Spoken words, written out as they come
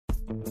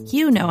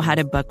You know how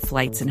to book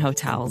flights and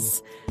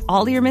hotels.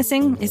 All you're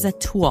missing is a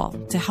tool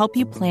to help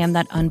you plan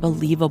that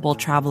unbelievable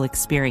travel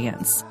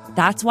experience.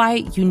 That's why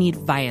you need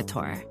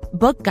Viator.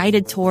 Book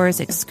guided tours,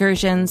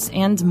 excursions,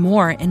 and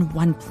more in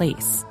one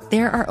place.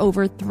 There are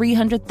over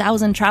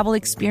 300,000 travel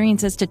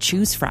experiences to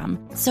choose from,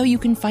 so you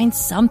can find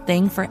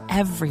something for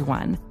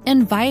everyone.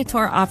 And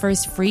Viator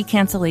offers free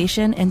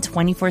cancellation and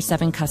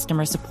 24/7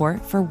 customer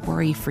support for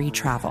worry-free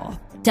travel.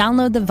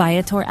 Download the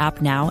Viator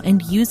app now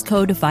and use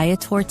code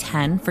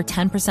Viator10 for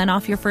 10%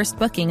 off your first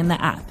booking in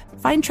the app.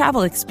 Find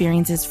travel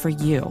experiences for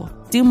you.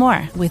 Do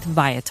more with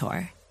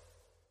Viator.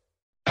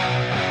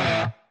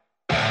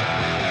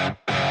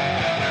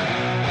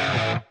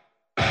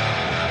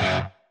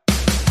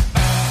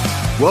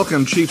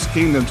 Welcome, Chiefs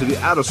Kingdom, to the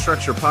Out of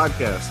Structure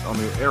podcast on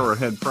the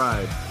Arrowhead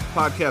Pride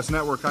Podcast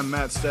Network. I'm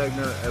Matt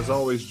Stagner, as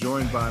always,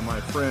 joined by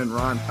my friend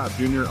Ron Kopp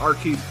Jr.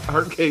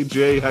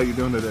 RKJ, how you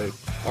doing today?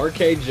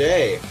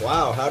 RKJ,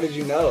 wow, how did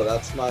you know?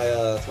 That's my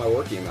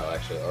work email,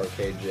 actually,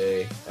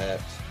 rkj@blank.org.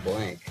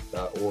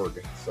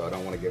 So I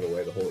don't want to give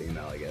away the whole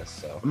email, I guess.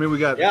 So I mean, we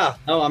got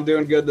I'm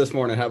doing good this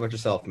morning. How about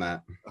yourself,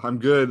 Matt? I'm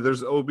good.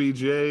 There's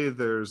OBJ.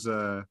 There's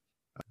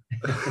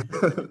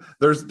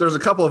there's a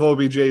couple of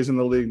OBJs in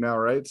the league now,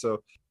 right?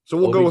 So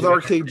we'll OBJ. go with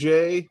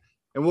RKJ,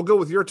 and we'll go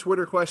with your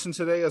Twitter question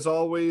today, as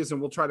always, and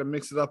we'll try to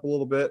mix it up a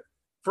little bit.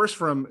 First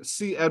from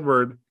C.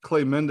 Edward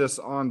Clay Mendes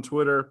on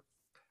Twitter.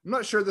 I'm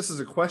not sure this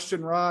is a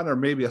question, Ron, or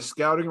maybe a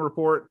scouting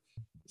report.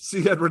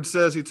 C. Edward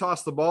says he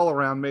tossed the ball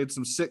around, made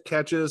some sick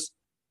catches.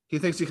 He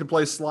thinks he can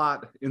play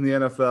slot in the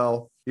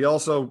NFL. He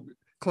also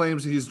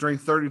claims he's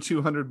drank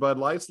 3,200 Bud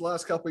Lights the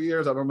last couple of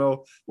years. I don't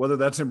know whether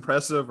that's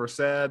impressive or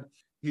sad.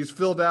 He's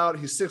filled out.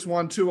 He's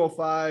 6'1",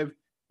 205.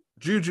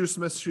 Juju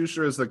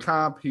Smith-Schuster is the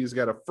comp. He's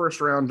got a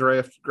first-round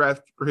draft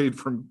grade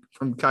from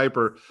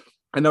Kuiper.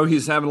 I know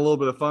he's having a little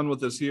bit of fun with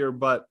this here,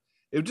 but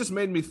it just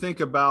made me think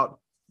about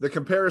the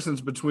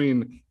comparisons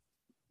between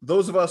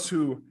those of us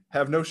who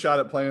have no shot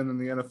at playing in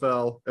the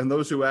NFL and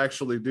those who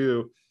actually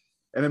do.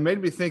 And it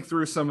made me think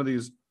through some of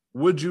these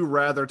would you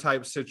rather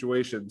type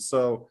situations.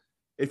 So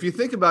if you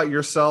think about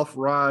yourself,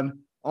 Ron,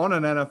 on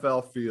an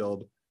NFL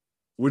field,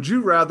 would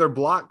you rather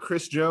block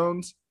Chris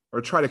Jones or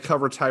try to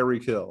cover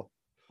Tyreek Hill?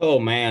 Oh,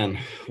 man.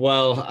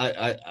 Well,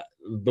 I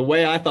the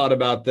way I thought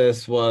about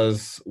this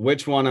was,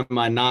 which one am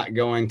I not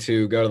going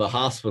to go to the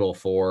hospital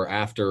for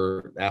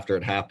after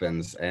it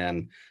happens?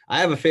 And I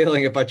have a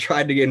feeling if I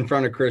tried to get in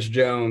front of Chris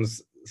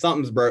Jones,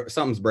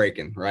 something's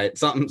breaking, right?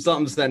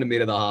 Something's sending me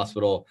to the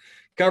hospital.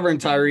 Covering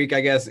Tyreek,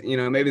 I guess,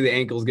 maybe the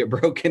ankles get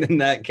broken in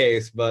that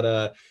case,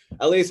 but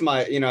at least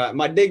my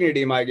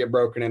dignity might get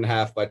broken in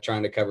half by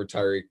trying to cover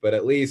Tyreek, but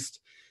at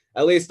least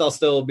I'll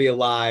still be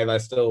alive. I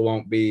still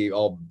won't be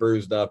all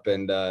bruised up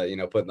and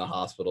put in the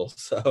hospital.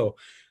 So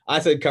I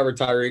said cover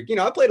Tyreek.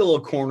 I played a little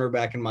corner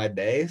back in my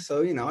day,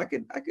 so I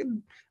could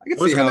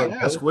see how it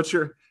goes.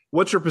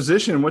 What's your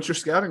position? What's your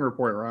scouting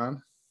report,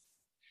 Ron?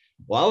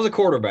 Well, I was a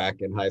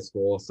quarterback in high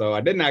school, so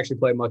I didn't actually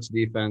play much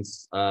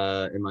defense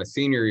in my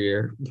senior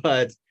year,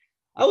 but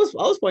I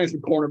was playing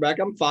some cornerback.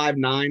 I'm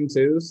 5'9"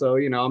 too, so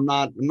I'm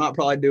not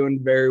probably doing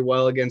very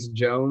well against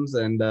Jones,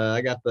 and I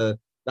got the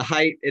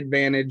height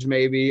advantage.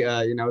 Maybe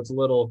I'm a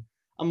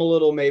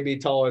little maybe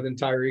taller than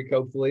Tyreek.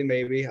 Hopefully,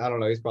 maybe, I don't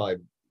know. He's probably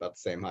about the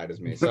same height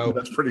as me, so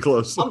that's pretty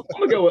close. I'm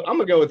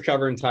gonna go with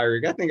covering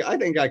Tyreek. I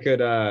think I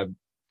could.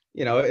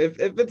 If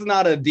it's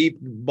not a deep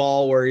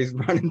ball where he's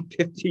running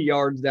 50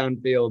 yards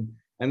downfield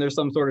and there's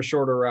some sort of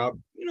shorter route,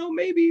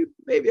 maybe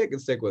I can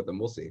stick with him.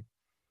 We'll see.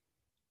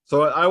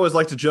 So I always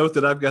like to joke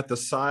that I've got the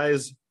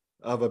size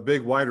of a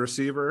big wide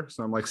receiver.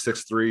 So I'm like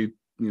 6'3",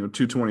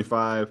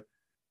 225,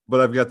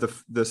 but I've got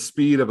the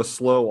speed of a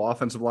slow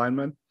offensive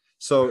lineman.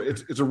 So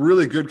it's a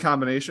really good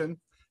combination.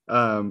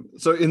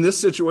 So in this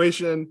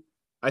situation,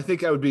 I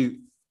think I would be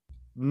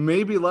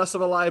maybe less of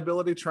a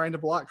liability trying to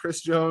block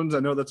Chris Jones. I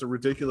know that's a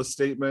ridiculous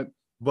statement,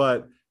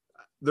 but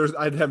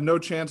I'd have no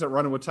chance at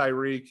running with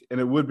Tyreek, and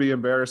it would be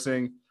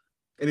embarrassing.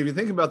 And if you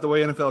think about the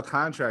way NFL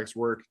contracts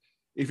work,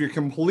 if you're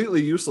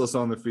completely useless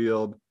on the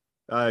field,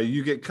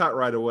 you get cut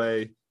right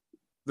away.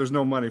 There's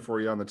no money for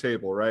you on the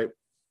table, right?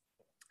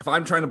 If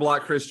I'm trying to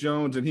block Chris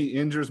Jones and he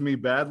injures me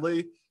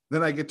badly,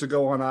 then I get to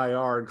go on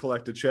IR and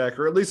collect a check,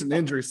 or at least an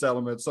injury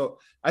settlement. So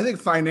I think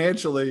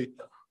financially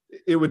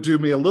it would do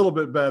me a little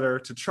bit better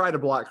to try to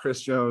block Chris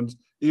Jones.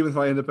 Even if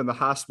I end up in the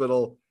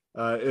hospital,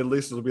 at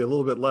least it'll be a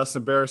little bit less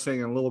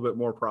embarrassing and a little bit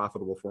more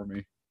profitable for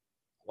me.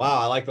 Wow,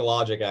 I like the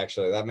logic.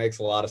 Actually, that makes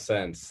a lot of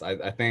sense.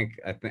 I think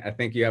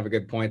you have a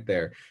good point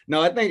there. No,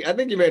 I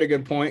think you made a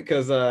good point,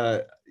 because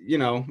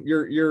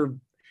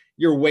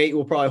your weight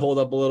will probably hold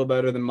up a little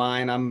better than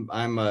mine. I'm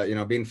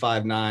being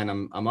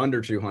 5'9", I'm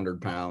under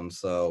 200 pounds,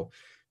 so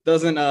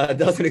doesn't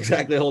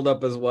exactly hold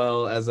up as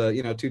well as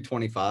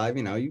 225.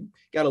 You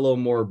got a little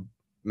more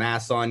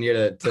mass on you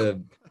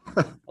to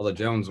although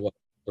Jones,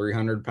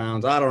 300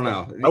 pounds. I don't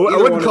know. I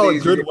wouldn't call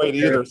it good weight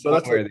either. So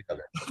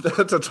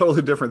that's a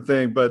totally different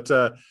thing. But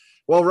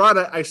well, Rod,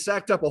 I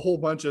sacked up a whole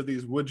bunch of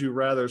these would you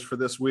rathers for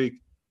this week.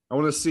 I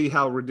want to see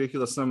how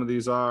ridiculous some of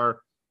these are.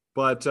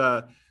 But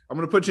I'm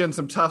going to put you in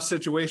some tough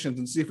situations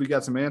and see if we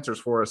got some answers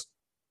for us.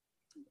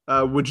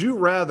 Would you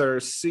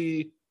rather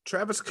see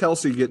Travis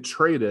Kelce get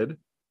traded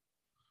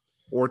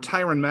or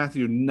Tyrann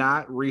Mathieu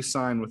not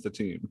re-sign with the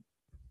team?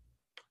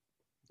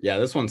 Yeah,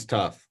 this one's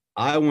tough.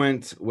 I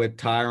went with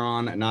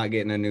Tyron not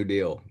getting a new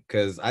deal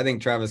because I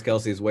think Travis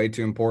Kelce is way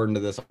too important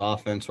to this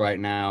offense right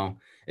now.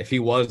 If he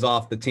was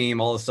off the team,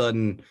 all of a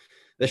sudden,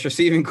 this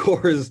receiving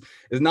core is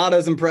not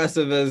as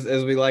impressive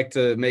as we like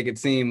to make it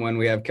seem when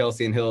we have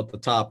Kelce and Hill at the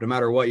top. No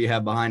matter what you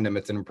have behind him,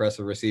 it's an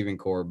impressive receiving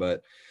core.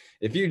 But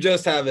if you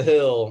just have a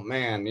Hill,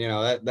 man,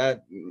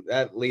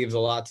 that leaves a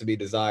lot to be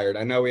desired.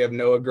 I know we have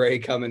Noah Gray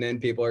coming in.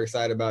 People are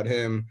excited about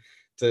him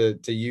to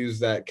use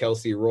that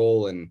Kelce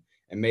role and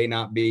may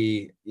not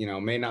be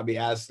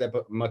as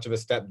much of a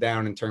step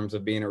down in terms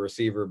of being a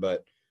receiver,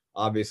 but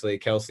obviously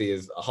Kelce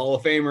is a Hall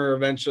of Famer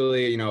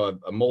eventually,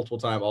 a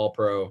multiple-time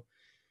All-Pro.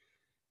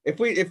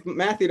 If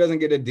Matthew doesn't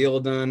get a deal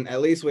done,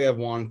 at least we have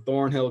Juan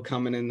Thornhill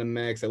coming in the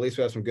mix. At least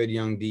we have some good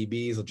young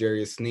DBs.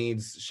 L'Jarius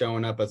Sneed's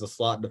showing up as a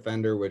slot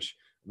defender, which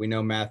we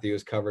know Matthew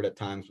has covered at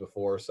times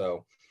before.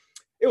 So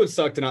it would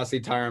suck to not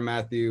see Tyrann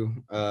Mathieu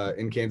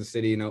in Kansas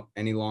City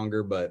any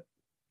longer, but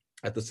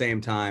at the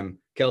same time,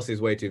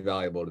 Kelce's way too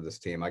valuable to this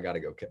team. I gotta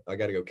go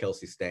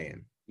Kelce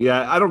staying.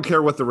 Yeah, I don't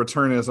care what the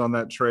return is on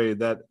that trade.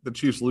 That the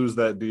Chiefs lose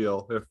that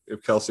deal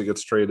if Kelce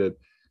gets traded.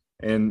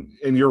 And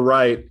you're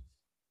right.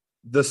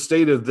 The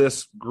state of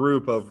this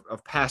group of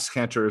pass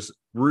catchers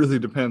really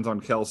depends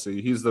on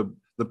Kelce. He's the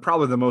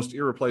probably the most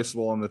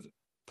irreplaceable on the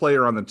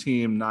player on the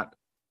team, not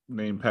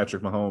named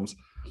Patrick Mahomes.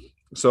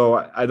 So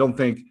I don't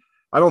think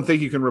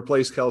you can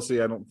replace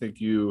Kelce. I don't think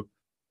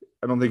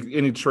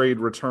any trade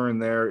return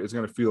there is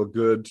going to feel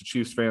good to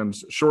Chiefs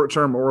fans, short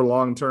term or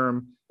long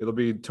term. It'll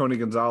be Tony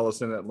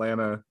Gonzalez in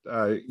Atlanta,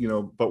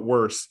 but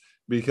worse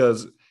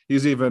because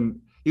he's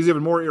even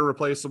more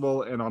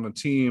irreplaceable. And on a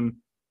team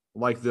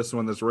like this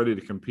one that's ready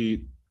to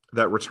compete,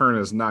 that return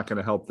is not going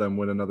to help them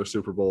win another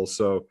Super Bowl.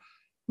 So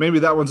maybe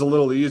that one's a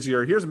little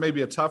easier. Here's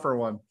maybe a tougher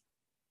one.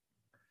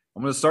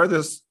 I'm going to start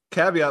this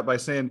caveat by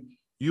saying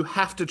you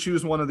have to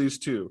choose one of these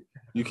two.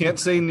 You can't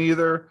say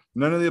neither.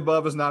 None of the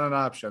above is not an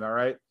option. All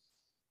right.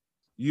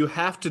 You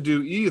have to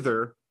do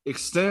either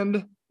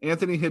extend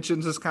Anthony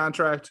Hitchens'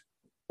 contract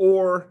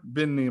or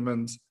Ben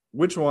Niemann's.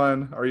 Which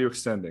one are you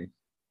extending?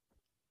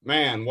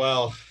 Man,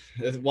 well,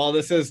 while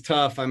this is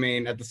tough, I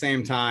mean, at the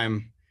same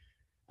time,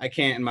 I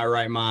can't in my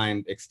right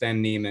mind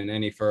extend Niemann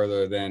any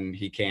further than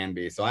he can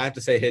be. So I have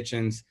to say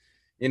Hitchens.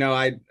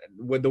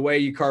 With the way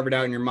you carve it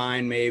out in your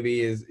mind,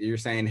 maybe is you're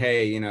saying,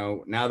 hey,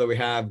 now that we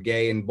have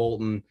Gay and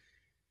Bolton,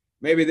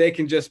 maybe they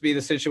can just be the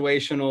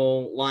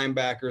situational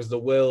linebackers, the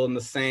Will and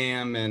the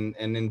Sam, and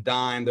in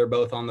dime, they're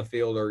both on the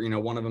field, or,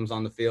 one of them's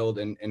on the field.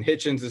 And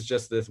Hitchens is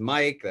just this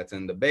Mike that's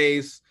in the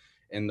base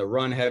and the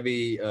run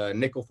heavy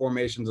nickel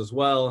formations as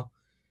well.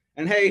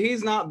 And hey,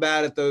 he's not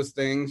bad at those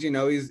things.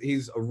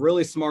 He's a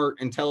really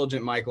smart,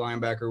 intelligent Mike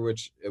linebacker,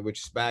 which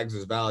Spags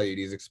has valued.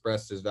 He's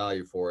expressed his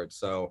value for it.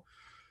 So,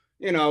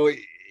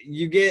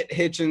 you get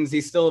Hitchens.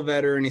 He's still a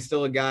veteran. He's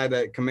still a guy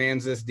that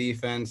commands this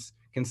defense,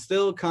 can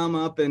still come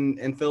up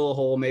and fill a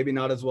hole, maybe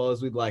not as well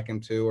as we'd like him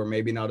to, or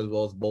maybe not as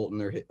well as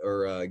Bolton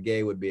or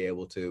Gay would be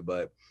able to.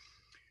 But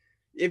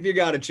if you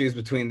got to choose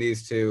between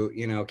these two,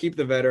 keep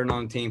the veteran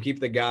on the team, keep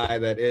the guy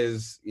that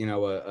is,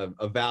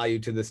 a value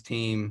to this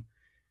team.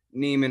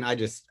 Niemann,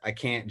 I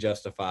can't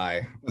justify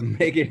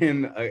making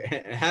him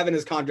having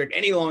his contract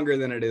any longer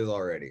than it is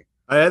already.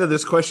 I added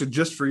this question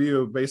just for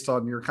you based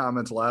on your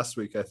comments last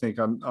week, I think,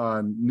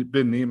 on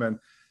Ben Niemann.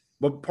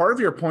 But part of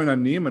your point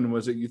on Niemann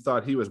was that you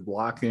thought he was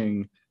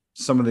blocking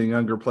some of the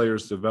younger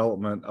players'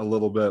 development a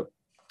little bit.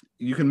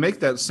 You can make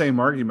that same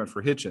argument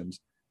for Hitchens.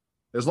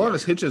 As long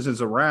as Hitchens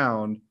is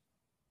around,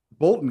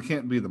 Bolton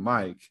can't be the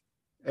Mike.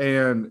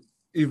 And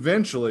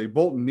eventually,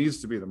 Bolton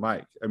needs to be the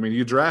Mike. I mean,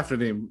 you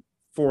drafted him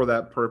for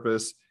that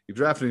purpose. You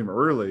drafted him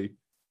early,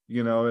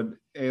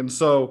 and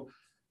so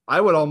I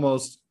would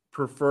almost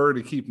prefer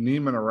to keep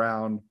Niemann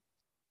around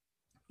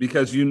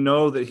because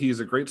that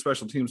he's a great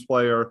special teams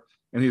player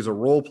and he's a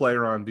role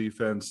player on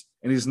defense,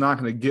 and he's not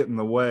going to get in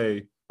the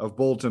way of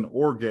Bolton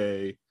or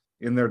Gay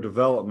in their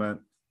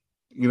development.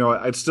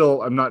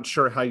 I'm not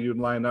sure how you'd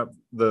line up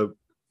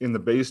in the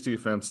base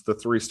defense, the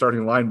three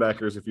starting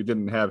linebackers if you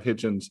didn't have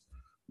Hitchens,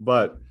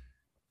 but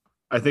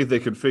I think they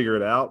could figure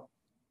it out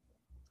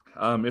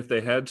if they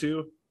had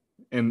to.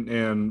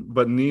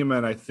 But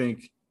Niemann, I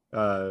think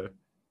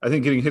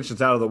getting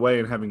Hitchens out of the way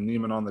and having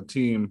Niemann on the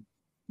team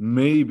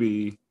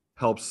maybe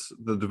helps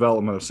the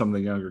development of some of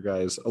the younger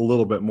guys a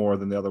little bit more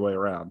than the other way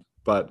around.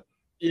 But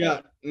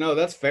yeah, no,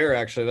 that's fair.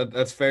 Actually,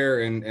 that's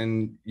fair.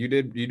 And you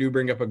do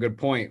bring up a good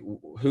point.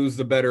 Who's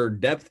the better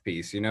depth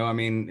piece?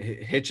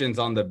 Hitchens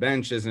on the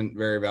bench isn't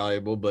very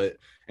valuable,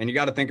 and you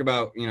got to think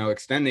about,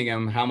 extending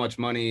him, how much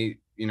money,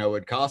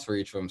 would cost for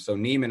each of them. So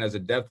Niemann as a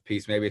depth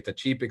piece, maybe it's a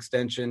cheap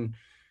extension.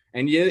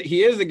 And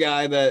he is a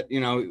guy that,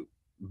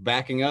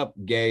 backing up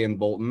Gay and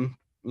Bolton,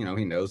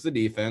 he knows the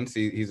defense.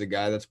 He's a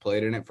guy that's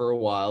played in it for a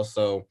while.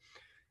 So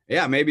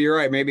yeah, maybe you're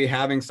right. Maybe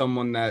having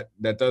someone that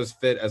does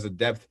fit as a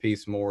depth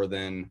piece more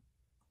than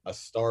a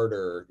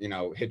starter,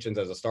 Hitchens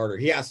as a starter,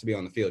 he has to be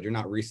on the field. You're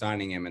not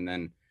re-signing him.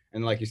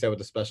 And like you said, with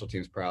the special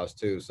teams prowess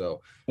too.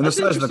 So, and the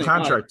size of the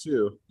contract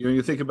too.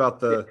 You think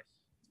about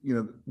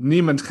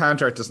Neiman's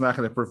contract is not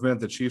going to prevent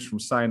the Chiefs from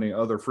signing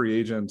other free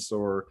agents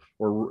or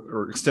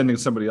extending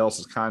somebody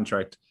else's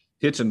contract.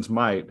 Hitchens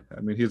might.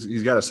 I mean,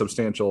 he's got a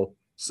substantial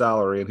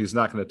salary and he's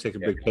not going to take a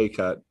big pay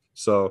cut.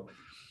 So,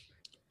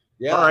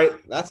 yeah, all right,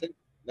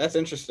 that's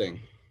interesting.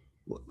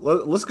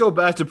 Let's go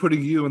back to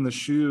putting you in the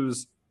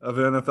shoes of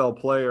an NFL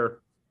player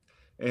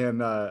and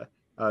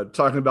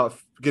talking about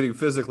getting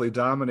physically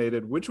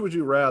dominated. Which would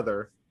you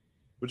rather?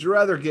 Would you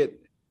rather get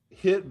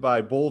hit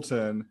by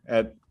Bolton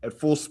at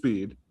full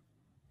speed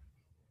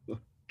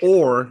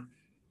or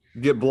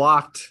get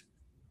blocked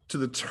to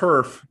the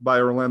turf by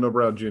Orlando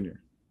Brown Jr.?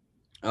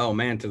 Oh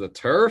man, to the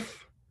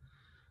turf.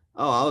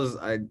 Oh,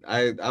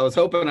 I was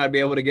hoping I'd be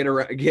able to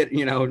get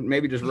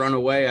maybe just run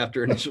away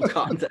after initial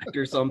contact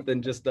or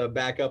something, just to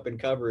back up in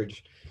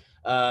coverage.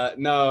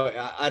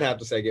 No, I'd have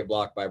to say get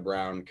blocked by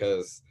Brown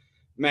because,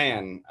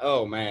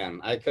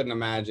 I couldn't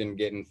imagine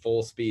getting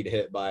full speed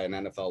hit by an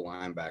NFL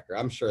linebacker.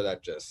 I'm sure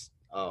that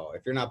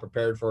if you're not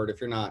prepared for it,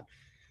 if you're not,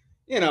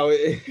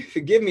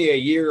 give me a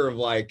year of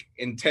like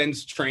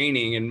intense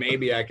training and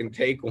maybe I can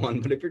take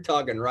one. But if you're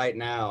talking right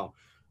now,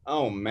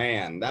 oh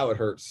man, that would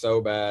hurt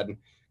so bad.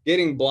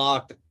 Getting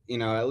blocked,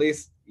 at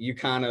least you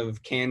kind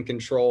of can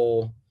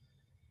control.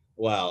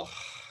 Well,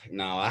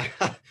 no,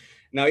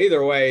 no,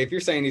 either way, if you're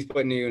saying he's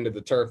putting you into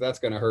the turf, that's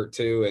going to hurt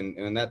too.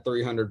 And that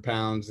 300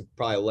 pounds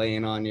probably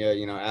laying on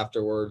you,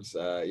 afterwards,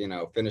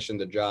 finishing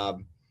the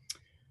job.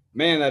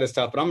 Man, that is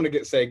tough. But I'm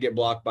going to get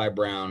blocked by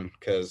Brown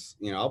because,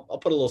 I'll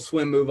put a little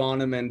swim move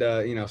on him and,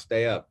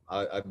 stay up.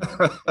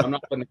 I'm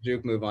not putting a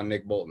juke move on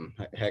Nick Bolton.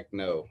 Heck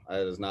no,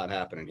 that is not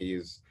happening.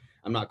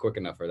 I'm not quick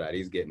enough for that.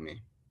 He's getting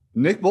me.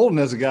 Nick Bolton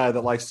is a guy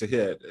that likes to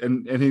hit,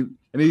 and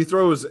he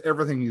throws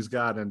everything he's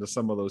got into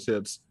some of those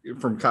hits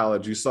from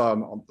college. You saw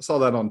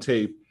that on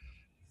tape.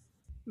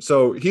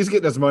 So he's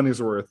getting his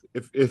money's worth.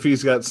 If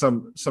he's got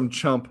some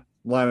chump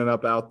lining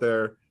up out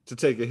there to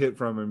take a hit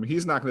from him,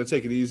 he's not going to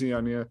take it easy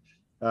on you.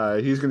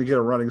 He's going to get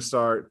a running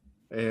start,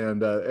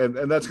 and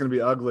that's going to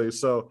be ugly.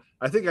 So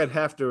I think I'd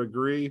have to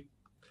agree.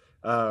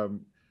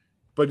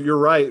 But you're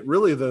right.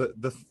 Really,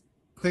 the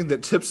thing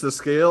that tips the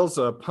scales,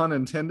 pun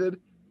intended,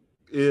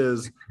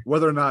 is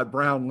whether or not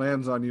Brown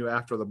lands on you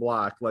after the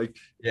block. Like,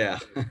 yeah,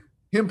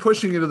 him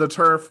pushing you to the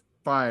turf,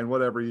 fine,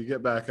 whatever, you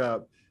get back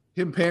up.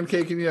 Him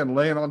pancaking you and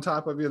laying on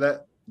top of you,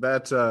 that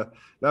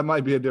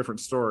might be a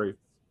different story.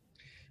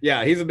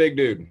 Yeah, he's a big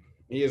dude.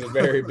 He is a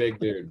very big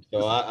dude.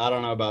 So I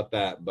don't know about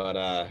that, but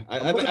I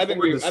think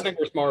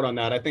we're smart on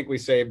that. I think we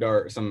saved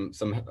some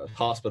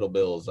hospital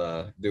bills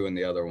doing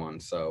the other one,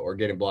 or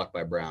getting blocked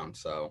by Brown.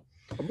 So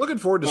I'm looking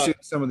forward to seeing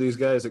some of these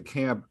guys at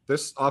camp.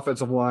 This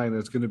offensive line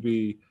is going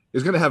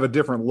to have a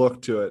different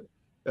look to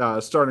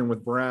it, starting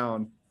with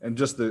Brown and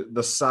just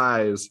the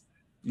size,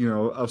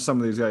 of some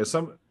of these guys.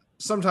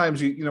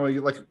 Sometimes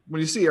like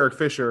when you see Eric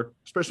Fisher,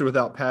 especially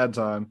without pads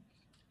on,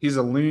 he's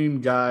a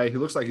lean guy. He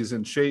looks like he's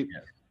in shape. Yeah.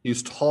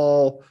 He's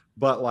tall,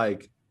 but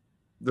like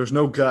there's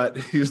no gut.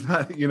 He's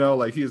not,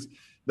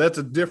 that's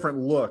a different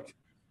look.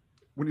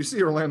 When you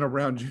see Orlando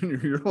Brown Jr.,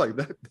 you're like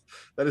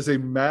that is a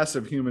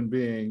massive human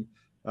being.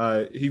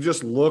 He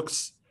just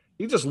looks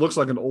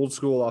like an old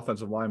school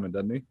offensive lineman,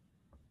 doesn't he?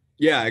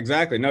 Yeah,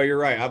 exactly. No, you're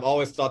right. I've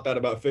always thought that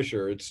about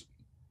Fisher. It's,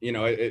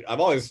 I've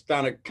always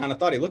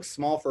thought he looks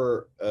small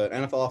for an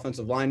NFL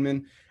offensive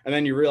lineman. And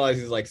then you realize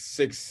he's like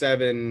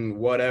 6'7",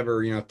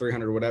 whatever,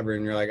 300, whatever.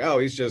 And you're like, oh,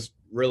 he's just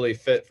really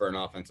fit for an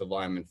offensive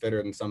lineman,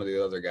 fitter than some of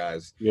the other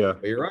guys. Yeah.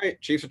 But you're right.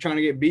 Chiefs are trying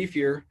to get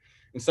beefier.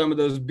 And some of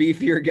those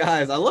beefier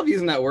guys, I love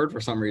using that word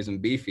for some reason,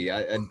 beefy.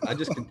 I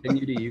just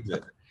continue to use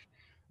it.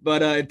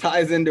 But it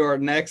ties into our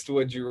next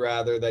would you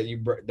rather that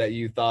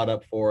you thought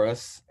up for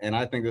us. And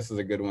I think this is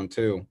a good one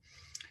too.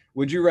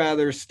 Would you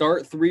rather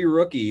start 3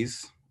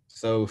 rookies,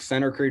 so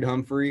center Creed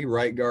Humphrey,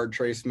 right guard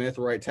Trey Smith,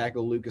 right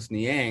tackle Lucas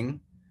Niang,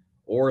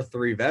 or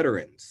 3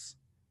 veterans,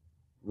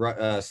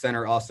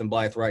 center Austin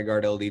Blythe, right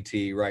guard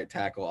LDT, right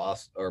tackle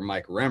or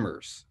Mike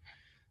Remmers?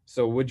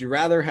 So would you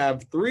rather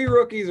have 3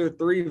 rookies or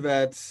 3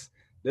 vets?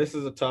 This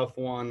is a tough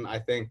one, I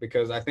think,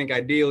 because I think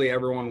ideally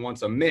everyone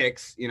wants a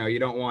mix. You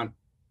don't want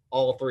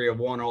all 3 of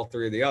one, all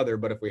 3 of the other.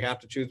 But if we have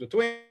to choose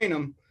between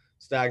them,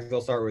 Stags,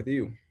 I'll start with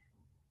you.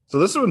 So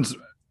this one's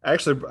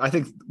actually, I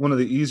think, one of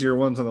the easier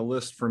ones on the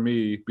list for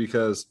me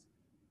because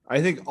I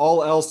think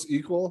all else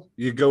equal,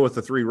 you go with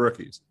the 3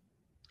 rookies.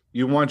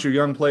 You want your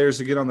young players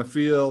to get on the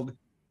field,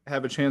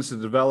 have a chance to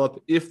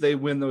develop. If they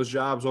win those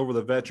jobs over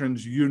the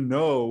veterans,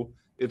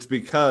 it's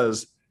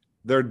because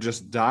they're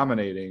just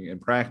dominating in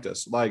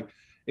practice. Like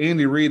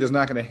Andy Reid is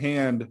not going to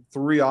hand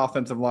 3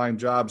 offensive line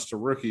jobs to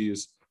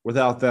rookies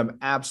without them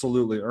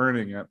absolutely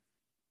earning it.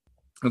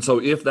 And so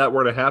if that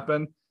were to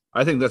happen,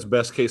 I think that's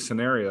best case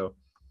scenario.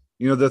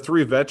 The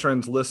 3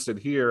 veterans listed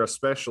here,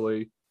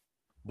 especially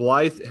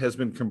Blythe has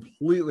been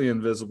completely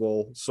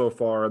invisible so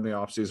far in the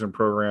offseason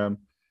program.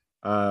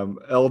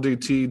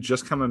 LDT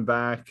just coming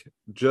back,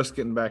 just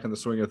getting back in the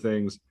swing of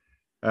things.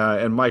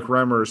 and Mike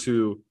Remmers,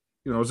 who,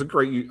 is a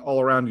great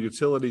all-around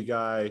utility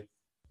guy,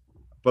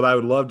 but I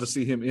would love to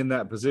see him in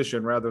that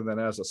position rather than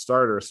as a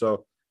starter.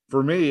 So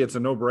for me, it's a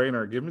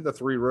no-brainer. Give me the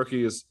 3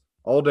 rookies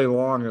all day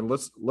long, and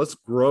let's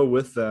grow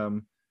with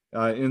them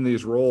in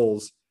these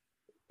roles.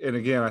 And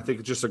again, I think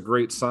it's just a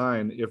great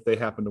sign if they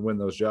happen to win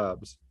those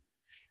jobs.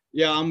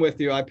 Yeah, I'm with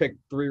you. I picked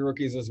 3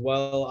 rookies as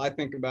well. I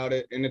think about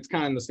it, and it's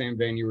kind of in the same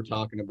vein you were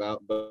talking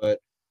about, but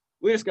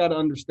we just got to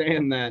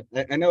understand that.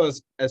 I know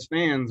as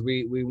fans,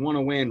 we want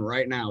to win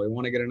right now. We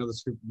want to get another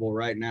Super Bowl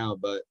right now,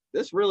 but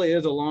this really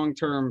is a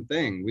long-term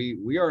thing.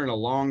 We are in a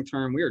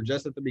long-term, we are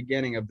just at the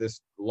beginning of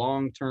this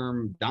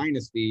long-term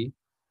dynasty,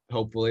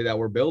 hopefully, that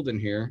we're building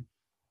here.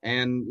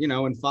 And,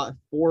 in 4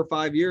 or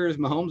 5 years,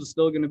 Mahomes is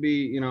still going to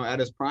be, at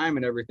his prime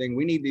and everything.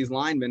 We need these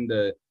linemen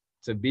to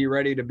be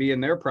ready to be in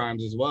their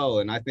primes as well.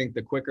 And I think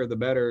the quicker, the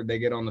better they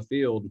get on the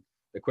field,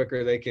 the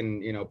quicker they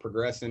can,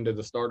 progress into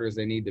the starters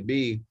they need to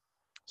be.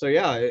 So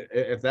yeah,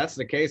 if that's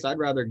the case, I'd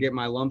rather get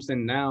my lumps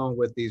in now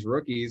with these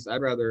rookies.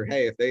 I'd rather,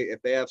 hey,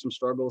 if they have some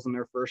struggles in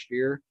their first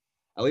year,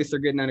 at least they're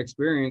getting that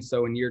experience.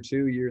 So in year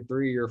 2, year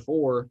 3, year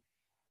 4,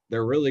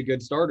 they're really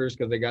good starters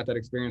because they got that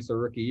experience their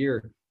rookie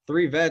year.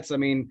 3 vets, I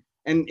mean,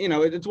 and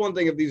it's one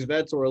thing if these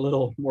vets are a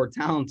little more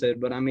talented,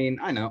 but I mean,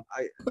 I know,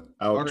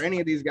 are any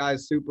of these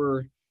guys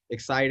super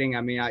exciting?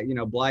 I mean,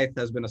 Blythe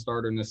has been a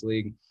starter in this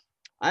league.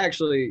 I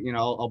actually,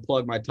 I'll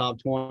plug my top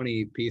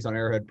 20 piece on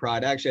Arrowhead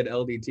Pride. I actually had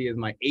LDT as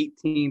my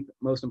 18th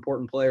most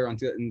important player in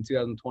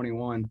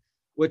 2021,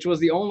 which was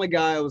the only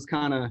guy I was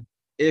kind of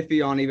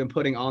iffy on even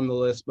putting on the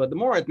list. But the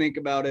more I think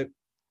about it,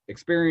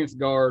 experienced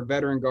guard,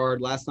 veteran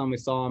guard, last time we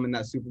saw him in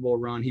that Super Bowl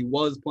run, he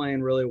was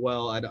playing really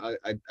well. I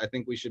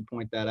think we should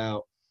point that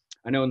out.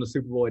 I know in the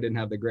Super Bowl he didn't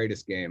have the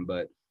greatest game,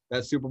 but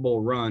that Super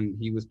Bowl run,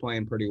 he was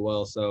playing pretty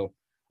well. So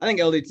I think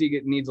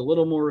LDT needs a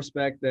little more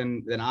respect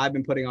than I've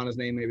been putting on his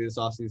name maybe this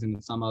offseason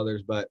and some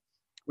others. But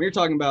when you're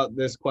talking about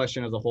this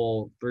question as a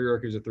whole, 3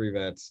 rookies or 3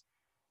 vets,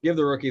 give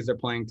the rookies their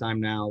playing time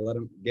now,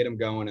 get them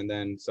going, and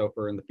then so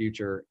for in the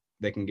future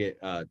they can get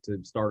to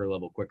starter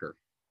level quicker.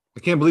 I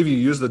can't believe you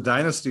used the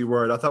dynasty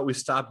word. I thought we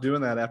stopped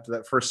doing that after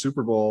that first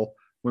Super Bowl.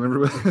 When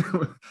everybody,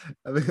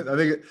 I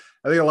think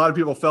a lot of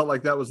people felt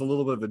like that was a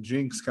little bit of a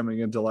jinx coming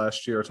into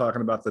last year,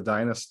 talking about the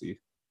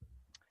dynasty.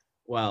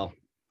 Well,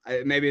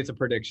 maybe it's a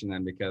prediction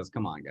then, because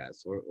come on,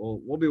 guys,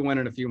 we'll be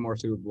winning a few more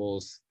Super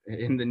Bowls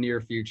in the near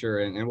future,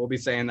 and we'll be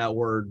saying that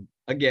word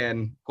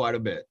again quite a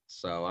bit.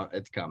 So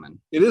it's coming.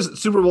 It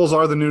is. Super Bowls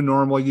are the new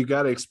normal. You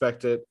got to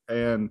expect it,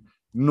 and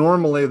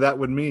normally that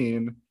would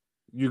mean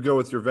you go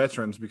with your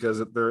veterans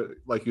because they're,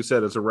 like you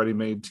said, it's a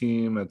ready-made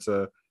team. It's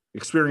a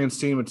experienced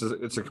team.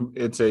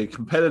 It's a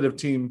competitive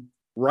team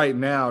right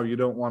now. You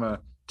don't want to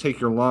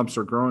take your lumps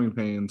or growing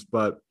pains,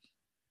 but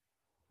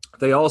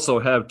they also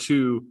have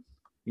 2,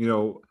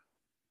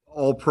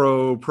 all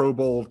Pro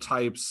Bowl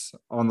types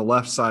on the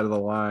left side of the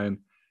line.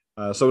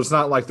 So it's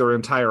not like their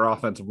entire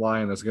offensive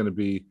line is going to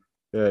be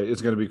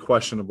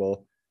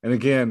questionable. And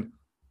again,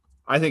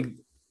 I think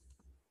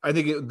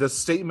the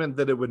statement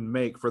that it would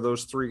make for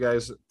those 3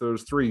 guys,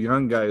 those 3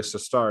 young guys to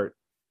start,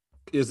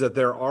 is that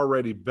they're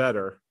already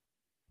better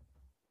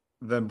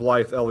than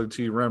Blythe, LET,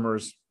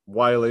 Remmers,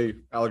 Wiley,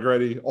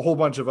 Allegretti, a whole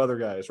bunch of other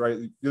guys, right?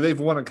 They've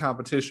won a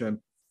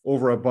competition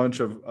over a bunch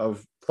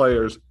of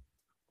players.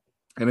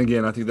 And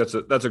again, I think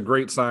that's a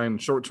great sign,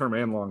 short-term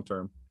and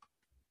long-term.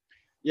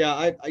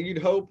 Yeah,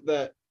 you'd hope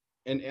that,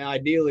 and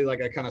ideally,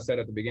 like I kind of said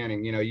at the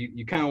beginning,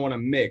 you kind of want to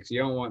mix. You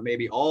don't want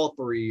maybe all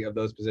 3 of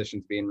those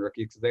positions being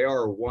rookies, because they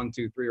are 1,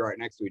 2, 3 right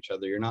next to each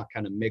other. You're not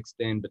kind of mixed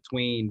in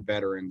between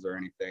veterans or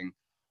anything.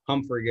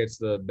 Humphrey gets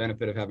the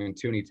benefit of having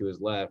Tooney to his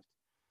left.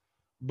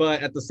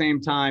 But at the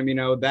same time,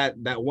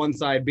 that one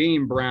side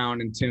being Brown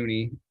and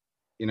Tooney,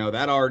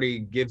 that already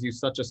gives you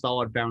such a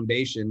solid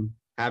foundation.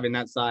 Having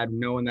that side,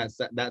 knowing that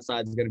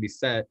side is going to be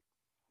set,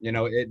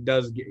 it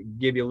does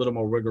give you a little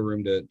more wiggle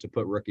room to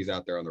put rookies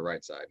out there on the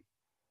right side.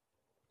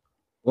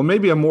 Well,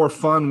 maybe a more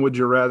fun would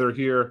you rather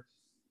here.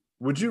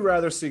 Would you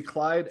rather see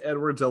Clyde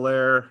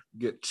Edwards-Helaire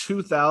get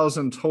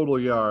 2,000 total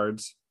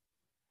yards,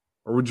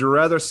 or would you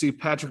rather see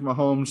Patrick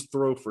Mahomes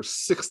throw for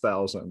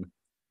 6,000?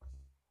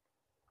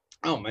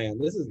 Oh man,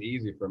 this is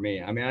easy for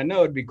me. I mean, I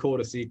know it'd be cool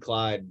to see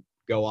Clyde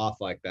go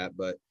off like that,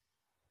 but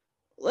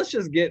let's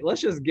just get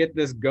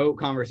this GOAT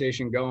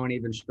conversation going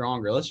even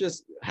stronger. Let's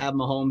just have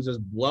Mahomes just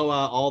blow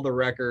out all the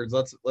records.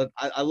 I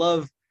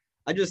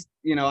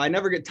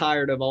never get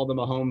tired of all the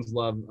Mahomes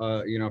love,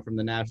 from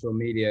the national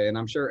media, and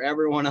I'm sure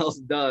everyone else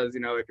does,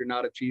 if you're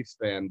not a Chiefs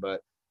fan,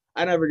 but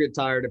I never get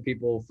tired of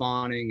people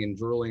fawning and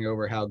drooling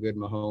over how good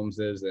Mahomes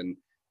is. And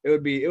it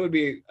would be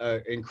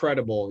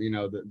incredible,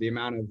 the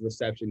amount of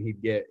reception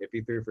he'd get if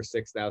he threw for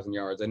 6,000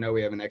 yards. I know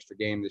we have an extra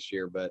game this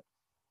year, but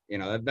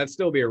that'd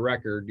still be a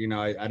record.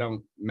 I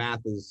don't,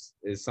 math is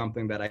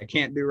something that I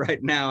can't do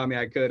right now. I mean,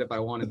 I could if I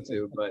wanted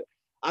to, but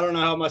I don't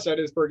know how much that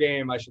is per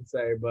game, I should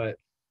say, but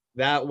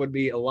that would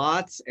be a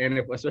lot. And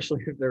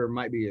especially if there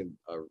might be a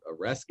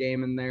rest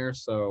game in there.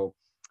 So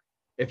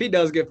if he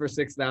does get for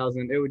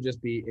 6,000, it would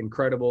just be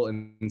incredible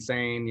and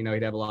insane.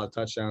 He'd have a lot of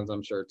touchdowns,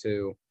 I'm sure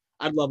too.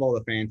 I'd love all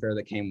the fanfare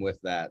that came with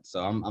that. So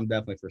I'm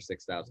definitely for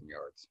 6,000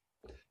 yards.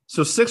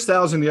 So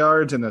 6,000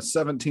 yards in a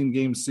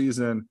 17-game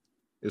season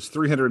is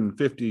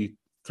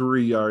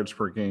 353 yards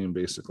per game,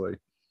 basically.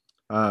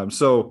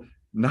 So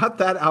not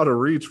that out of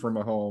reach for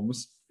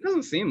Mahomes. It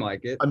doesn't seem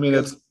like it. I mean,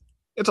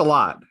 it's a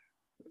lot.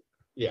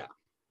 Yeah.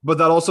 But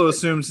that also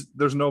assumes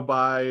there's no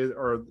bye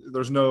or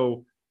there's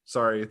no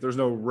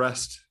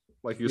rest,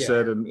 like you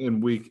said,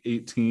 in week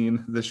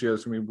 18 this year.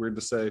 It's going to be weird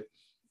to say.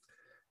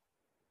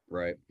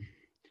 Right.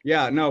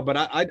 Yeah, no, but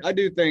I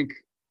do think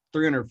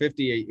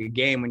 350 a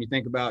game, when you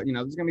think about,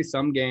 there's going to be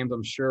some games,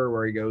 I'm sure,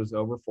 where he goes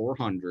over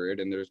 400,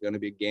 and there's going to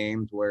be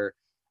games where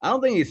I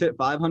don't think he's hit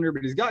 500,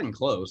 but he's gotten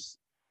close.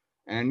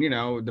 And,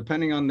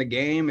 depending on the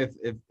game, if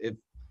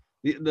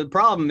the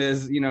problem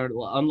is,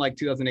 unlike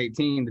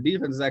 2018, the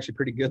defense is actually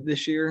pretty good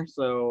this year.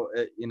 So,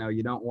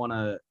 you don't want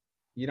to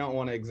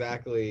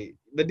exactly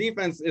 – the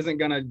defense isn't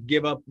going to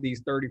give up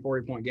these 30,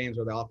 40-point games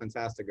where the offense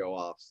has to go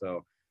off.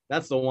 So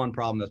that's the one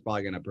problem that's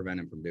probably going to prevent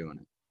him from doing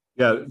it.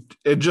 Yeah,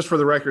 and just for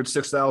the record,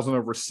 6,000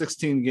 over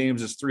 16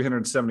 games is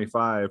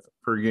 375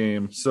 per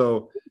game.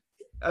 So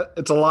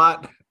it's a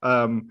lot.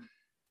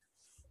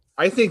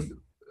 I think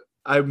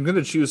I'm going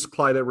to choose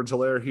Clyde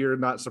Edwards-Helaire here,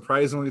 not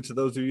surprisingly to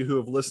those of you who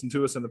have listened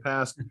to us in the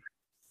past.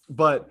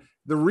 But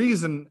the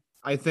reason,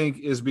 I think,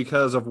 is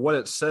because of what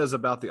it says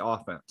about the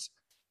offense.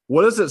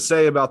 What does it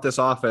say about this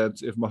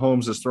offense if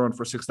Mahomes is throwing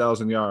for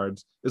 6,000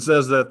 yards? It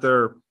says that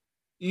they're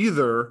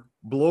either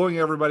blowing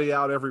everybody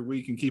out every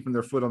week and keeping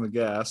their foot on the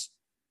gas,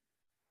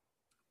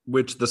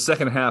 which the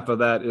second half of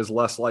that is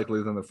less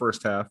likely than the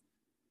first half,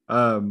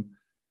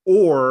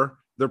 or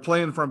they're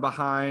playing from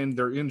behind,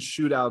 they're in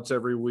shootouts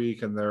every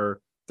week, and they're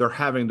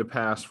having to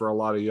pass for a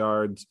lot of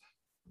yards.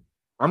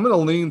 I'm going to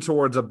lean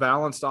towards a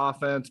balanced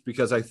offense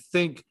because I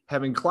think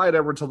having Clyde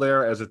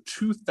Edwards-Helaire as a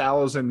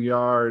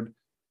 2,000-yard,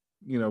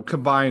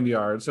 combined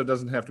yards, so it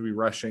doesn't have to be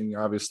rushing,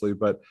 obviously,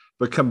 but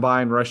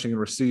combined rushing and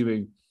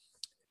receiving,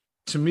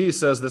 to me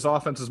says this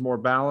offense is more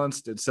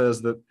balanced. It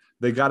says that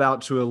they got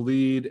out to a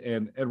lead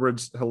and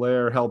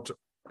Edwards-Helaire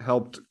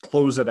helped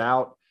close it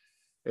out.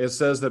 It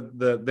says that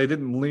they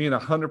didn't lean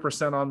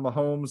 100% on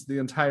Mahomes the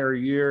entire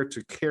year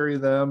to carry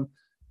them.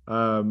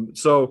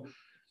 So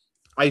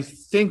I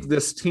think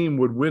this team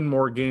would win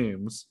more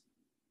games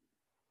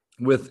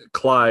with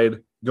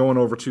Clyde going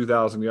over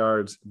 2,000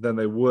 yards than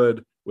they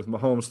would with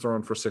Mahomes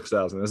throwing for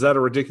 6,000. Is that a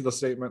ridiculous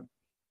statement?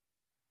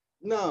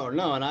 No,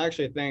 and I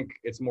actually think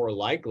it's more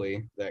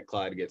likely that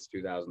Clyde gets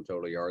 2,000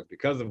 total yards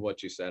because of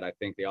what you said. I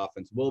think the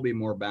offense will be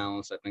more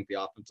balanced. I think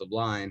the offensive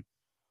line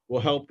will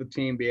help the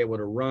team be able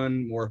to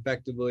run more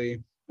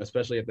effectively,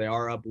 especially if they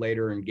are up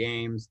later in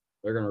games.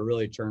 They're going to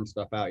really churn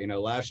stuff out.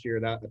 Last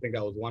year, I think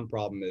that was one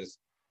problem is,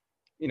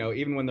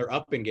 even when they're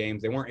up in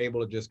games, they weren't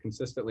able to just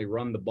consistently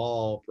run the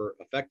ball for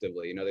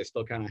effectively. They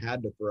still kind of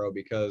had to throw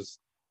because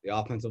the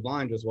offensive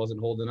line just wasn't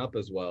holding up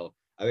as well.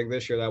 I think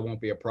this year that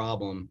won't be a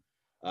problem.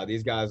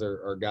 These guys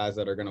are guys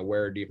that are going to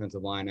wear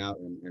defensive line out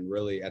and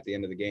really at the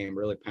end of the game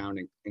really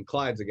pounding. And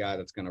Clyde's a guy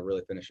that's going to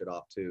really finish it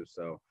off too.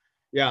 So,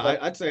 yeah,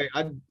 I'd say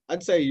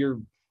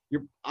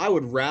I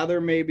would rather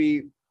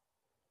maybe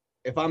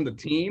if I'm the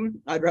team,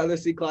 I'd rather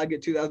see Clyde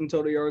get 2,000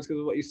 total yards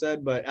because of what you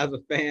said. But as a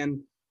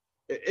fan,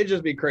 it'd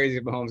just be crazy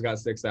if Mahomes got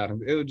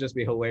 6,000. It would just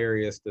be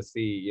hilarious to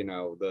see,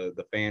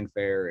 the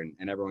fanfare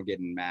and everyone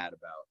getting mad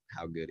about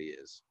how good he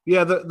is.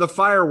 Yeah, the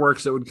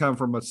fireworks that would come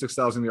from a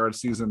 6,000-yard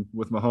season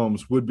with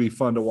Mahomes would be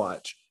fun to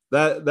watch.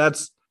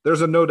 There's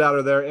a no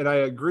doubter there, and I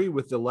agree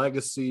with the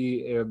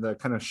legacy and the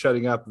kind of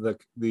shutting up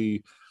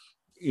the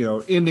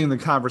ending the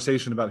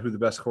conversation about who the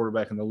best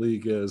quarterback in the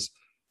league is.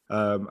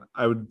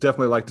 I would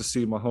definitely like to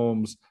see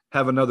Mahomes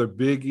have another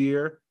big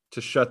year to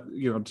shut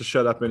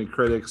up any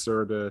critics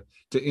or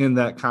to end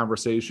that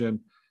conversation,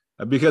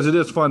 because it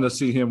is fun to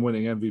see him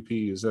winning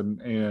MVPs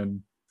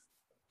and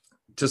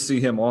to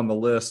see him on the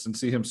list and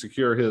see him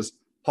secure his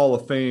Hall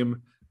of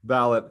Fame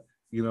ballot,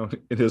 in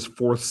his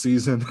fourth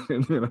season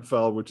in the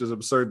NFL, which is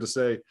absurd to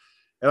say.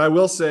 And I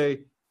will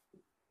say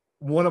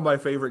one of my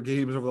favorite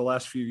games over the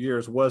last few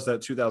years was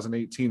that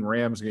 2018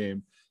 Rams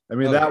game. I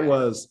mean, that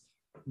was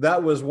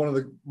one of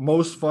the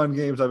most fun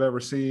games I've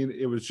ever seen.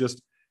 It was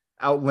just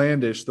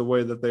outlandish the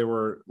way that they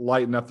were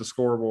lighting up the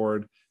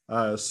scoreboard.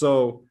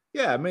 So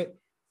yeah,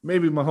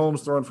 maybe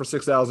Mahomes throwing for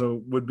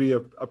 6,000 would be a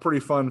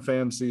pretty fun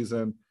fan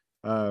season.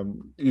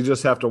 You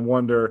just have to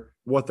wonder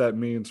what that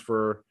means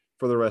for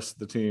the rest of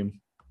the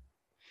team.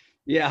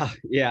 Yeah,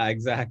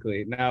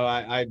 exactly. No,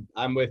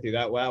 I'm with you.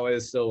 That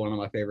was still one of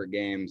my favorite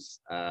games.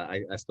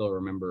 I still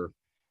remember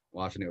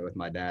watching it with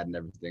my dad and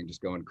everything,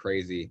 just going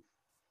crazy.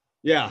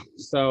 Yeah,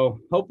 so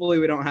hopefully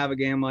we don't have a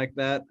game like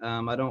that.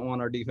 I don't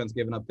want our defense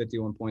giving up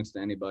 51 points to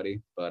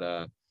anybody,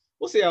 but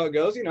we'll see how it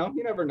goes. You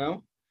never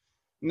know.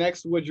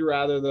 Next, would you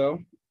rather, though?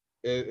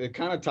 It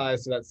kind of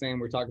ties to that same,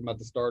 we're talking about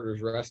the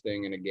starters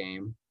resting in a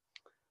game.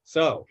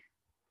 So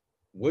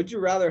would you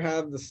rather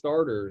have the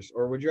starters,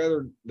 or would you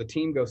rather the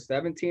team go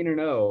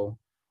 17-0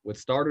 with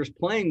starters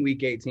playing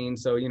week 18?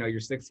 So, you're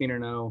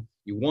 16-0.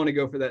 You want to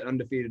go for that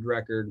undefeated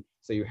record.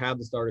 So you have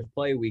the starters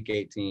play week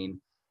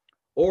 18.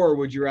 Or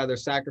would you rather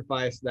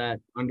sacrifice that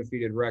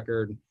undefeated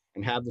record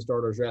and have the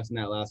starters rest in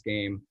that last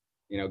game,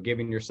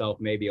 giving yourself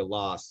maybe a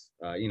loss?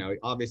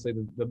 Obviously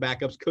the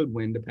backups could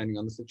win depending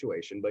on the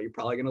situation, but you're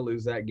probably going to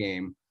lose that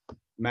game.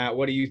 Matt,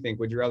 what do you think?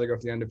 Would you rather go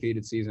for the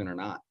undefeated season or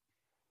not?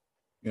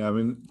 Yeah, I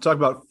mean, talk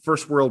about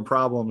first world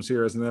problems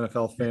here as an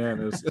NFL fan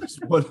is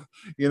what,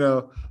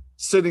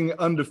 sitting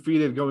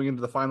undefeated going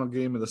into the final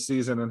game of the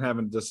season and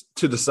having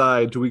to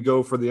decide, do we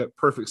go for the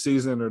perfect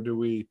season or do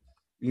we,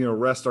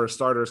 rest our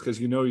starters because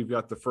you've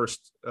got the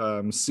first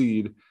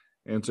seed,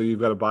 and so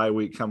you've got a bye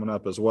week coming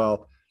up as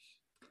well.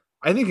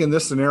 I think in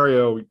this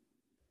scenario,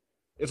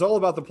 it's all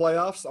about the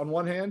playoffs. On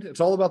one hand,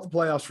 it's all about the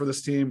playoffs for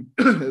this team.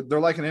 They're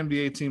like an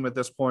NBA team at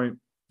this point.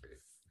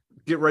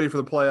 Get ready for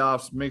the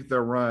playoffs, make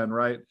their run,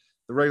 right?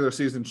 The regular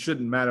season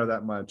shouldn't matter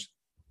that much.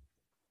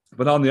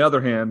 But on the other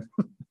hand,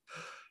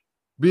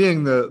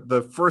 being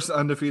the first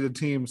undefeated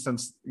team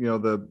since,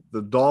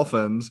 the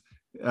Dolphins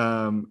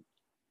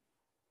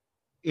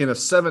in a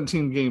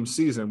 17-game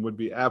season would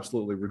be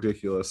absolutely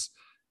ridiculous.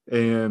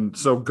 And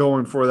so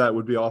going for that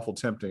would be awful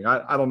tempting.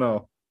 I don't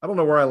know. I don't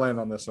know where I land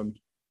on this one.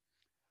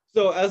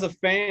 So as a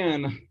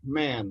fan,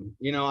 man,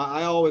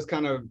 I always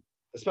kind of,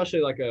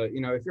 especially like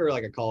if you're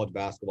like a college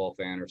basketball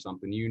fan or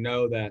something,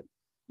 that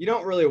you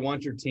don't really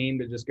want your team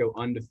to just go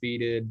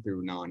undefeated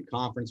through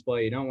non-conference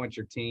play. You don't want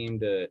your team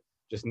to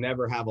just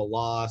never have a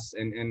loss.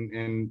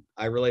 And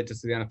I relate this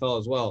to the NFL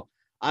as well.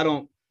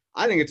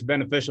 I think it's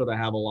beneficial to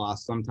have a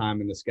loss sometime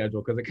in the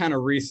schedule because it kind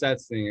of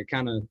resets things. It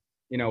kind of,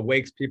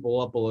 wakes people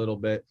up a little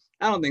bit.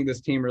 I don't think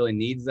this team really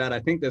needs that. I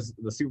think the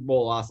Super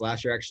Bowl loss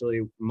last year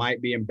actually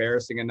might be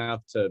embarrassing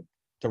enough to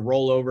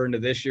roll over into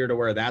this year to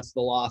where that's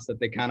the loss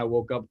that they kind of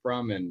woke up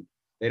from and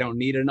they don't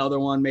need another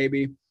one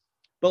maybe.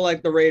 But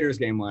like the Raiders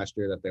game last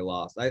year that they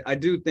lost, I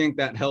do think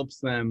that helps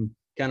them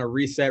kind of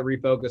reset,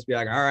 refocus, be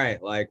like, all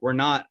right, like we're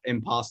not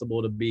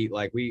impossible to beat.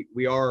 Like we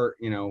are,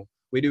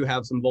 we do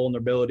have some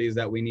vulnerabilities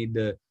that we need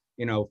to,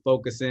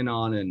 focus in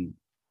on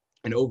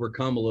and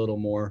overcome a little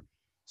more.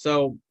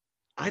 So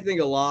I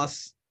think a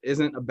loss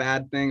isn't a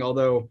bad thing.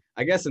 Although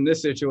I guess in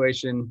this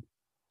situation,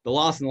 the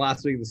loss in the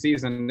last week of the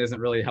season isn't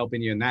really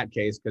helping you in that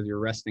case because you're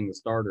resting the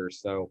starters.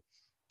 So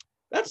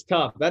that's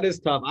tough. That is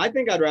tough. I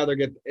think I'd rather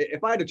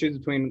if I had to choose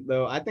between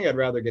though, I think I'd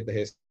rather get the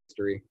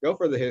history. Go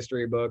for the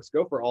history books.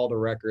 Go for all the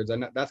records.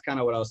 And that's kind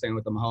of what I was saying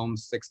with the Mahomes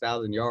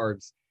 6,000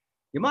 yards.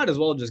 You might as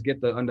well just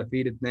get the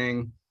undefeated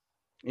thing.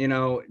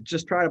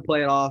 Just try to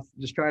play it off.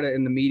 Just try to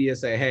in the media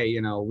say, hey,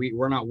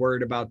 we're not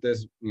worried about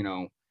this.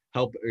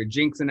 Help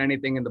jinxing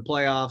anything in the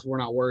playoffs. We're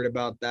not worried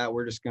about that.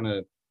 We just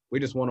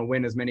want to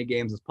win as many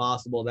games as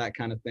possible. That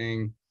kind of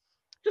thing.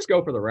 Just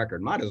go for the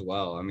record. Might as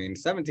well. I mean,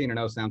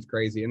 17-0 sounds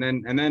crazy. And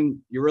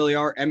then you really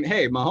are. And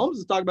hey, Mahomes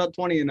is talking about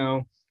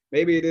 20-0.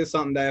 Maybe it is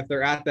something that if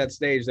they're at that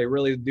stage, they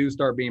really do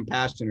start being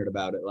passionate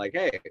about it. Like,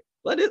 hey,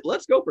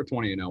 let's go for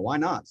 20-0. Why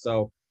not?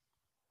 So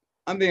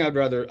I think I'm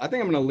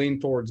going to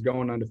lean towards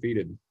going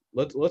undefeated.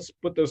 Let's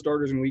put those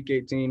starters in week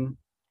 18.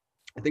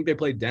 I think they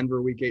played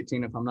Denver week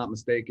 18, if I'm not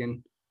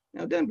mistaken.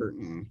 Denver,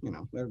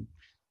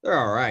 they're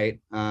all right.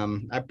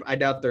 I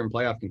doubt they're in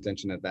playoff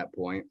contention at that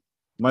point.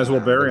 Might as well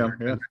bury them.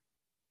 Yeah.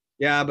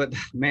 Yeah, but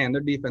man,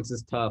 their defense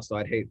is tough, so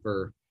I'd hate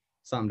for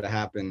something to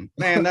happen.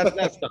 Man, that's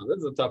tough. This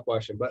is a tough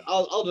question, but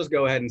I'll just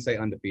go ahead and say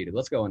undefeated.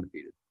 Let's go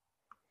undefeated.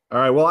 All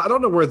right. Well, I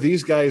don't know where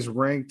these guys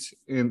ranked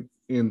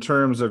in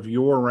terms of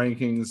your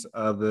rankings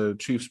of the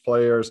Chiefs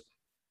players,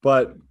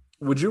 but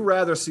would you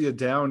rather see a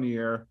down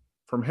year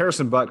from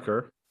Harrison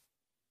Butker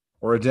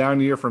or a down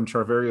year from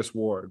Charvarius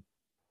Ward?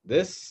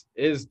 This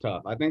is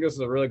tough. I think this is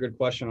a really good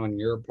question on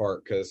your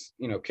part because,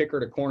 kicker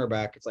to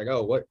cornerback, it's like,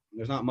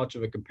 there's not much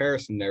of a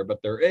comparison there, but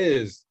there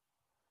is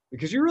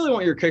because you really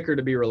want your kicker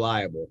to be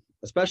reliable,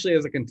 especially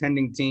as a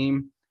contending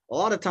team. A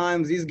lot of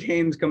times these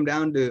games come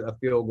down to a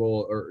field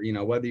goal or,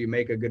 whether you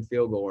make a good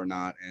field goal or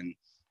not. And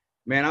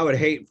man, I would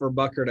hate for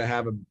Butker to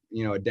have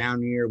a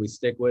down year. We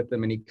stick with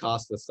him and he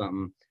costs us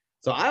something.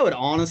 So I would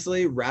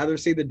honestly rather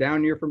see the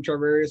down year from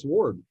Charvarius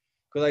Ward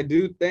because I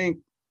do think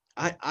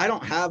I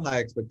don't have high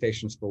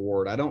expectations for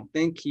Ward. I don't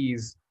think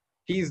he's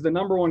the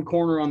number one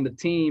corner on the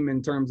team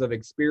in terms of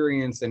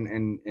experience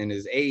and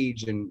his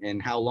age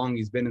and how long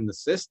he's been in the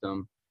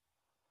system.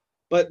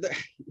 But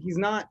he's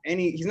not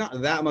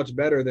that much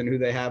better than who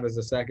they have as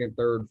a second,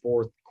 third,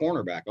 fourth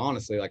cornerback,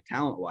 honestly, like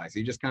talent-wise.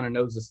 He just kind of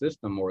knows the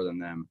system more than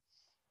them.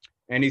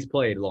 And he's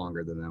played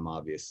longer than them,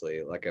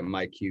 obviously, like a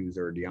Mike Hughes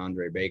or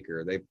DeAndre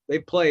Baker.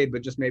 They've played,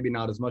 but just maybe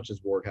not as much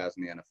as Ward has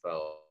in the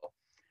NFL.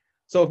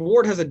 So if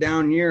Ward has a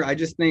down year, I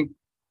just think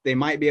they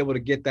might be able to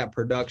get that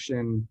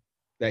production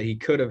that he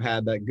could have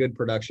had, that good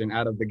production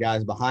out of the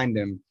guys behind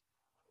him.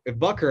 If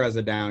Butker has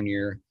a down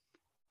year,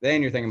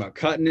 then you're thinking about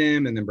cutting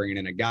him and then bringing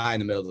in a guy in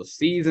the middle of the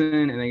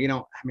season. And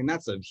then,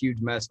 that's a huge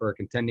mess for a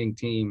contending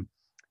team.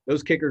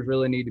 Those kickers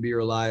really need to be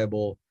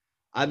reliable.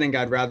 I think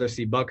I'd rather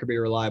see Butker be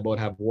reliable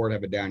and have Ward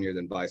have a down year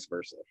than vice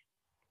versa.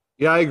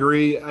 Yeah, I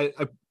agree.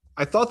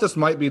 I thought this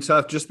might be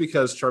tough just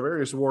because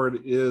Charvarius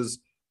Ward is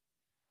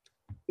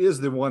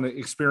the one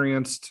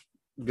experienced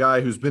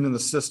guy who's been in the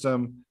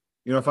system.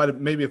 If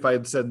I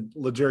had said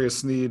L'Jarius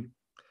Sneed,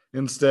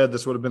 instead,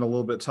 this would have been a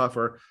little bit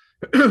tougher.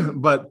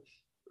 but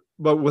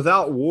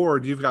without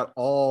Ward, you've got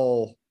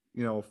all,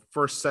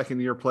 first,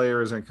 second year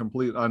players and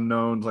complete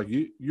unknowns. Like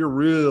you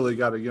really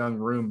got a young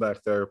room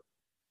back there.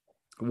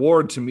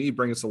 Ward, to me,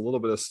 brings a little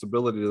bit of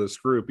stability to this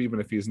group, even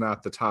if he's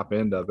not the top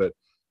end of it.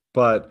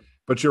 But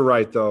you're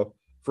right, though.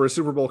 For a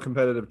Super Bowl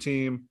competitive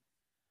team,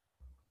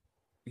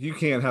 you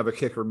can't have a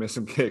kicker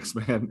missing kicks,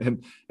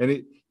 man.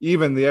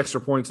 Even the extra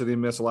points that he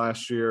missed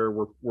last year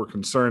were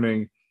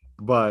concerning,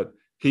 but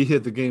he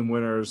hit the game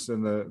winners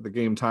and the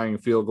game tying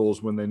field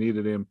goals when they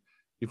needed him.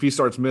 If he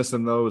starts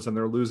missing those and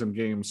they're losing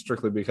games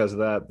strictly because of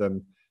that,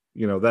 then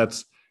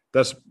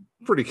that's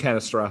pretty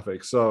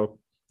catastrophic. So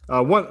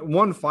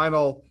one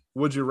final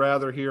would you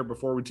rather here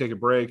before we take a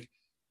break.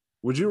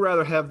 Would you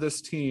rather have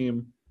this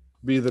team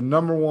be the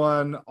number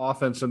one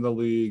offense in the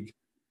league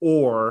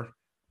or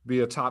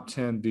be a top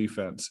 10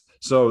 defense?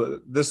 So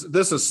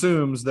this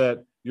assumes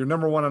that you're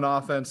number one in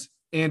offense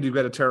and you've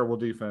got a terrible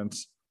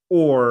defense,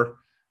 or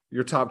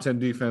your top 10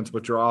 defense,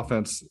 but your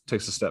offense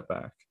takes a step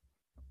back.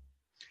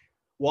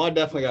 Well, I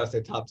definitely got to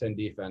say top 10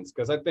 defense,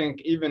 because I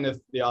think even if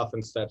the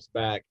offense steps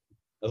back,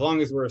 as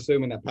long as we're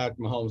assuming that Patrick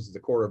Mahomes is the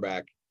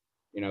quarterback,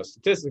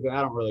 statistically,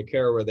 I don't really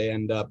care where they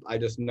end up. I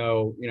just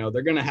know,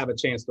 they're going to have a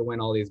chance to win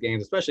all these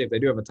games, especially if they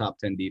do have a top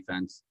 10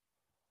 defense.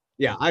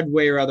 Yeah, I'd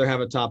way rather have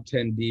a top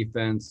 10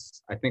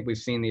 defense. I think we've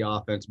seen the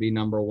offense be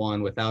number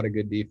one without a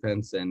good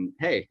defense. And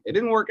hey, it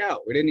didn't work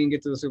out. We didn't even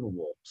get to the Super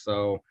Bowl.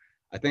 So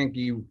I think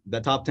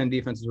the top 10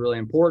 defense is really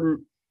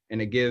important,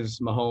 and it gives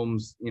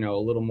Mahomes, a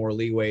little more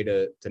leeway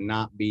to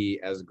not be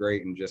as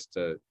great and just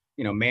to,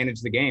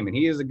 manage the game. And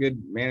he is a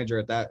good manager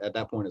at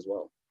that point as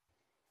well.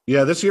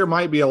 Yeah, this year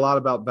might be a lot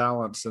about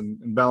balance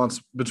and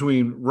balance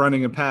between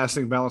running and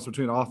passing, balance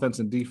between offense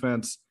and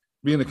defense.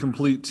 Being a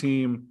complete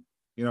team,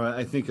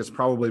 I think is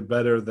probably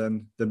better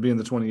than being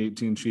the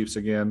 2018 Chiefs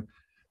again.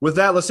 With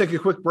that, let's take a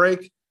quick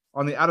break.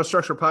 On the Out of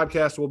Structure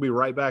podcast, we'll be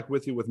right back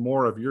with you with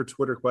more of your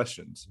Twitter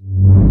questions.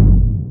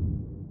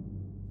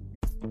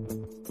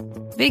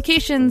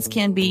 Vacations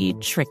can be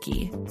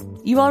tricky.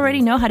 You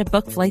already know how to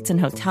book flights and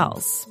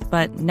hotels,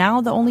 but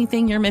now the only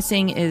thing you're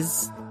missing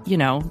is,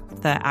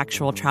 the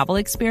actual travel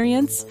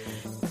experience.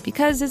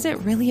 Because is it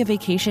really a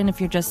vacation if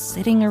you're just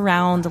sitting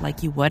around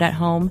like you would at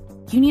home?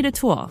 You need a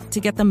tool to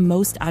get the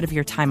most out of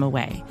your time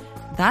away.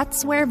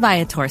 That's where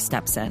Viator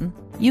steps in.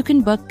 You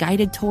can book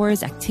guided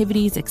tours,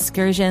 activities,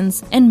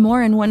 excursions, and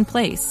more in one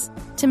place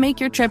to make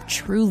your trip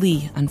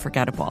truly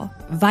unforgettable.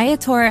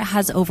 Viator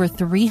has over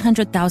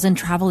 300,000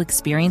 travel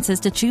experiences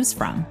to choose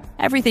from.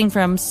 Everything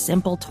from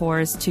simple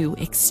tours to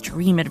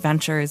extreme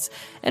adventures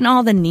and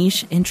all the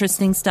niche,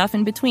 interesting stuff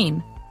in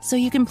between. So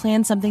you can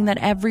plan something that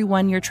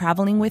everyone you're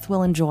traveling with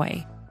will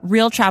enjoy.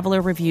 Real traveler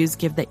reviews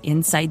give the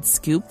inside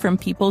scoop from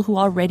people who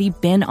already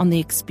been on the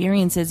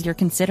experiences you're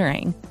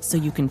considering, so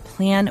you can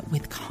plan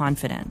with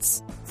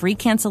confidence. Free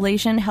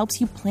cancellation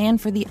helps you plan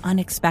for the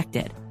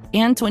unexpected.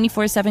 And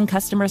 24/7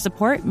 customer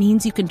support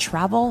means you can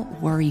travel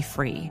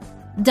worry-free.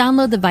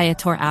 Download the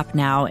Viator app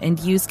now and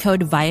use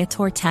code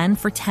Viator10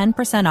 for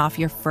 10% off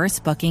your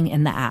first booking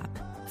in the app.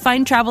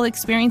 Find travel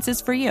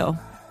experiences for you.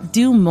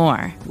 Do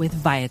more with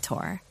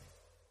Viator.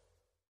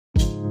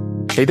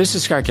 Hey, this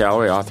is Scott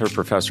Galloway, author,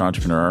 professor,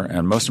 entrepreneur,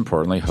 and most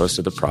importantly, host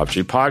of the Prop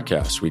G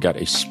podcast. We got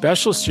a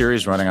special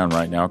series running on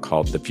right now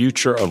called The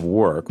Future of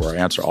Work, where I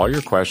answer all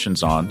your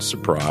questions on,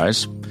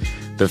 surprise,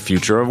 the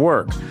future of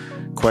work.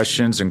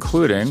 Questions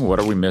including, what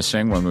are we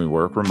missing when we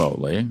work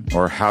remotely?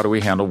 Or how do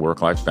we handle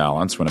work-life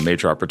balance when a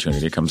major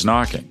opportunity comes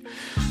knocking?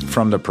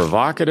 From the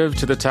provocative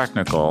to the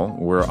technical,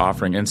 we're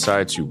offering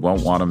insights you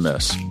won't want to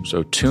miss.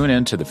 So tune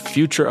in to The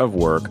Future of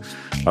Work,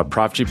 a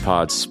Prop G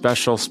Pod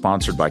special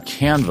sponsored by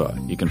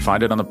Canva. You can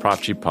find it on the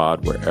Prop G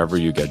Pod wherever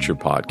you get your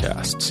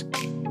podcasts.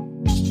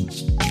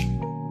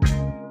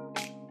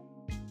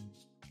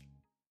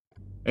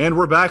 And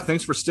we're back.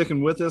 Thanks for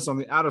sticking with us on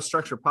the Out of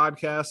Structure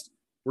podcast.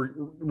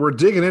 We're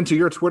digging into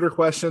your Twitter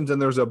questions,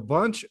 and there's a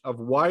bunch of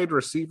wide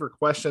receiver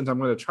questions. I'm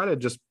going to try to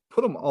just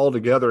put them all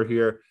together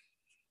here.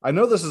 I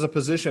know this is a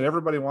position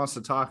everybody wants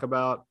to talk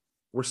about.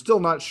 We're still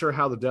not sure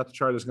how the depth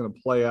chart is going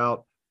to play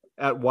out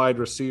at wide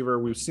receiver.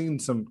 We've seen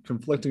some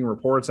conflicting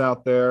reports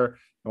out there,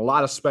 a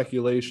lot of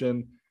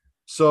speculation.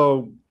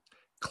 So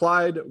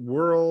Clyde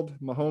World,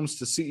 Mahomes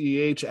to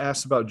CEH,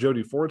 asked about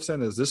Jody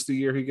Fortson. Is this the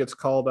year he gets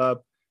called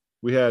up?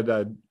 We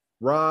had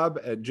Rob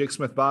at Jake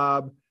Smith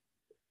Bob.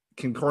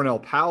 Can Cornell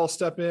Powell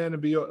step in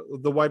and be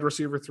the wide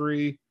receiver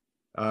 3?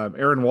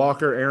 Aaron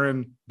Walker,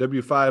 Aaron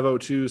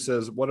W502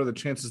 says, what are the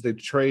chances they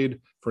trade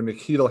for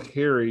N'Keal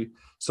Harry?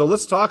 So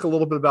let's talk a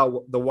little bit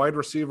about the wide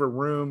receiver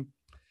room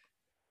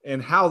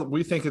and how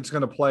we think it's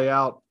going to play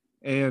out.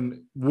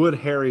 And would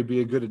Harry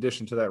be a good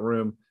addition to that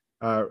room?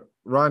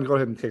 Ron, go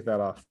ahead and kick that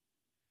off.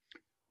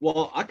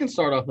 Well, I can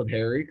start off with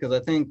Harry because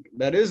I think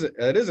that is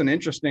an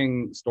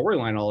interesting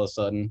storyline all of a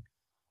sudden.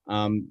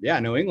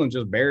 New England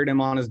just buried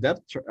him on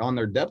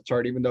their depth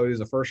chart, even though he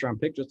was a first-round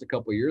pick just a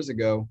couple years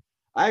ago.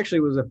 I actually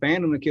was a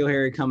fan of N'Keal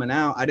Harry coming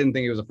out. I didn't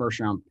think he was a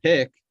first-round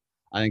pick.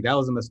 I think that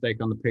was a mistake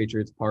on the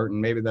Patriots' part,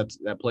 and maybe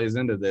that plays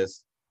into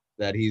this.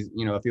 that he's,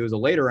 if he was a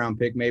later round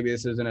pick, maybe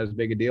this isn't as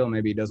big a deal.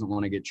 Maybe he doesn't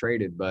want to get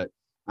traded, but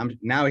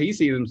now he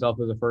sees himself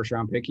as a first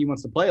round pick. He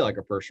wants to play like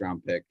a first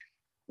round pick.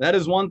 That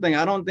is one thing.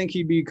 I don't think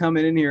he'd be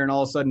coming in here and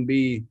all of a sudden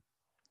be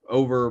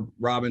over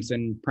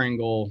Robinson,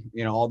 Pringle,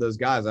 all those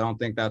guys. I don't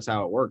think that's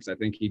how it works. I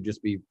think he'd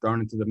just be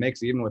thrown into the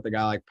mix, even with a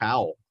guy like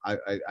Powell.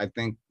 I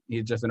think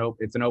he's just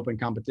it's an open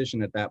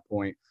competition at that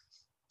point.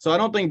 So I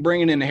don't think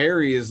bringing in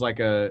Harry is like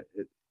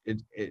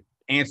it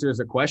answers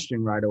a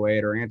question right away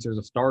or answers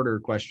a starter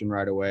question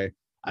right away.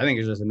 I think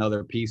it's just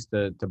another piece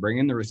to bring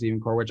in the receiving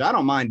core, which I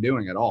don't mind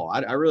doing at all.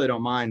 I really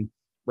don't mind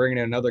bringing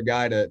in another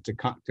guy to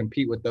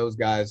compete with those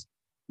guys.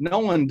 No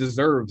one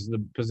deserves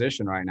the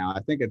position right now.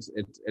 I think it's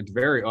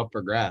very up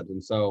for grabs.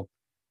 And so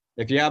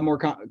if you have more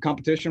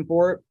competition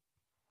for it,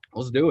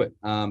 let's do it.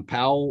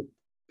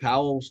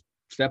 Powell's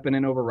stepping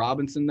in over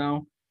Robinson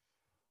though.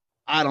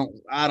 I don't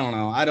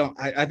know.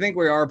 I think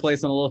we are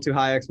placing a little too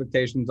high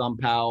expectations on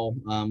Powell.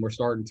 We're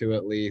starting to,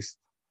 at least.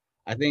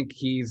 I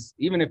think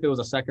even if it was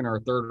a second or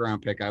a third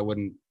round pick, I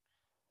wouldn't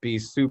be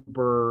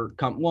super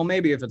well,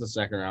 maybe if it's a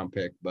second round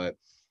pick, but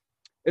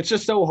it's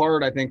just so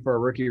hard, I think, for a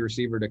rookie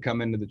receiver to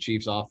come into the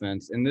Chiefs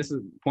offense. And this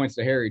points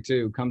to Harry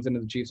too, comes into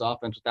the Chiefs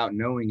offense without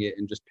knowing it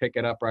and just pick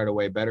it up right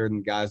away better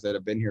than guys that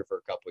have been here for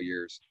a couple of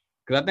years.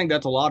 Because I think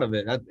that's a lot of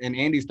it. And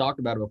Andy's talked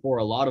about it before.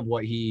 A lot of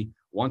what he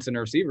wants in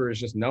a receiver is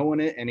just knowing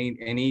it. And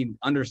he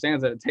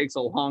understands that it takes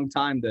a long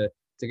time to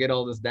get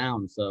all this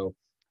down. So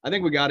I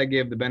think we got to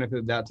give the benefit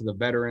of that to the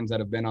veterans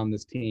that have been on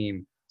this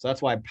team. So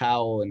that's why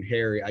Powell and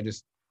Harry,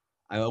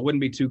 I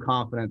wouldn't be too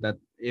confident that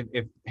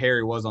if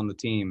Harry was on the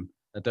team,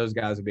 that those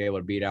guys would be able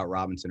to beat out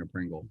Robinson or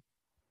Pringle.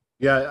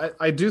 Yeah,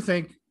 I do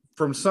think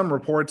from some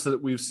reports that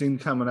we've seen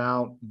coming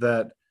out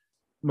that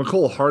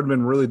Mecole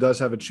Hardman really does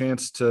have a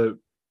chance to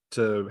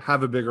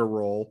have a bigger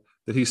role,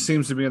 that he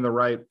seems to be in the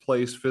right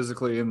place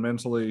physically and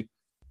mentally,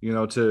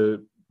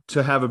 to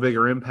have a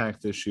bigger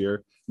impact this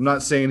year. I'm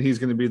not saying he's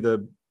going to be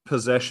the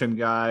possession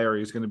guy or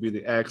he's going to be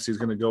the X. He's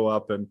going to go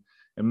up and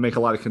make a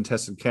lot of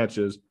contested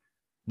catches,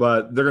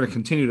 but they're going to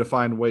continue to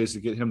find ways to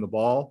get him the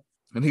ball.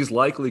 And he's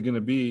likely going to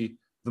be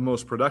the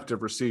most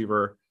productive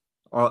receiver,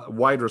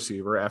 wide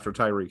receiver after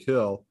Tyreek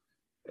Hill.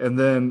 And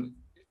then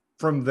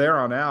from there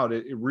on out,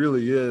 it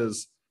really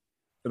is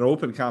an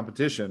open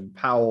competition.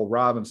 Powell,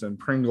 Robinson,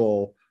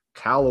 Pringle,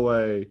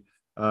 Callaway,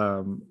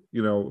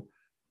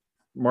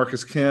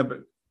 Marcus Kemp,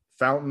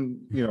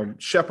 Fountain,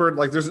 Shepard.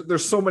 Like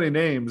there's so many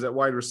names at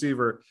wide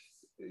receiver.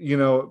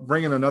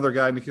 Bringing another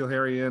guy, N'Keal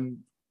Harry, in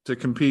to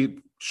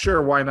compete,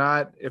 sure, why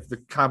not? If the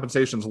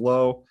compensation's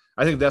low,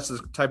 I think that's the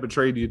type of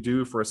trade you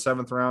do for a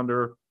 7th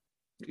rounder,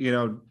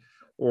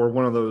 or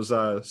one of those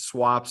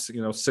swaps,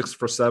 6th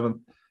for 7th,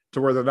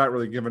 to where they're not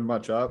really giving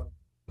much up.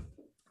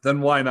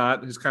 Then why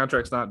not? His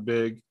contract's not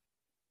big.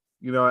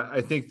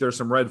 I think there's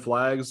some red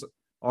flags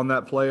on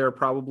that player,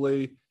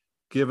 probably,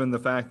 given the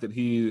fact that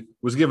he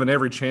was given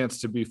every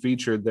chance to be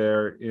featured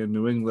there in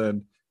New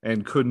England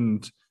and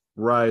couldn't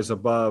rise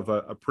above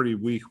a pretty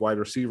weak wide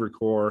receiver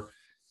core.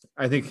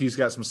 I think he's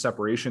got some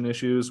separation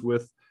issues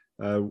with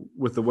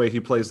the way he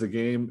plays the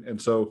game.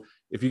 And so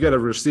if you got a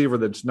receiver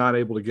that's not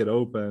able to get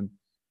open,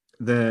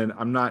 then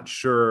I'm not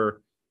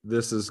sure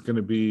this is going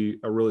to be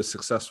a really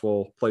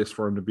successful place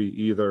for him to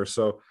be either.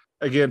 So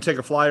again, take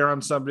a flyer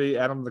on somebody,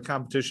 add them to the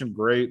competition,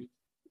 great.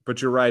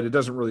 But you're right, it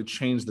doesn't really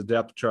change the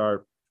depth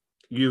chart.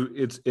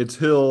 It's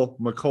Hill,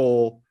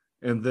 Mecole,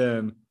 and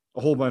then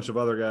a whole bunch of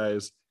other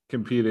guys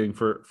competing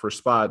for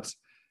spots.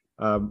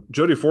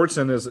 Jody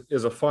Fortson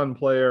is a fun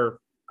player.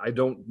 I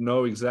don't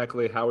know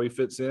exactly how he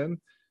fits in.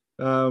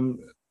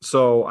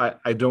 So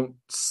I don't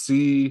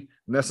see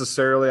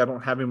necessarily, I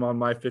don't have him on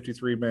my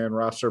 53-man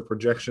roster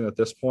projection at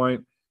this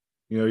point.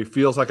 He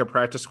feels like a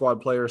practice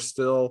squad player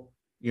still.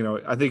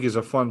 I think he's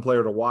a fun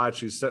player to watch.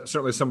 He's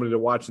certainly somebody to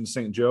watch in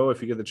St. Joe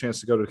if you get the chance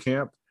to go to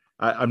camp.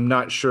 I'm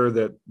not sure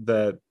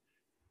that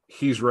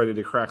he's ready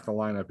to crack the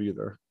lineup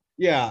either.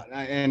 Yeah,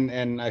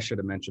 and I should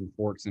have mentioned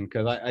Fortson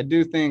because I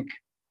do think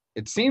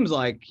it seems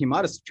like he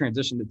might have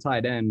transitioned to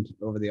tight end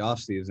over the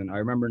offseason. I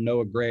remember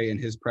Noah Gray in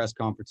his press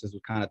conferences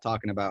was kind of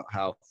talking about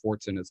how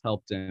Fortson has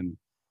helped him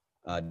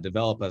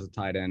develop as a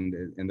tight end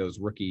in those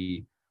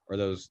rookie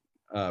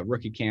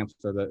camps,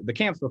 or the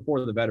camps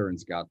before the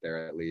veterans got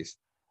there, at least.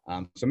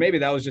 So maybe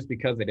that was just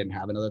because they didn't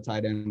have another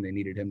tight end. They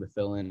needed him to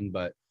fill in,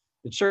 but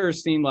it sure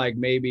seemed like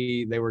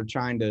maybe they were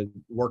trying to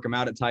work him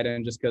out at tight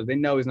end just because they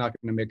know he's not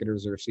going to make it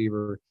as a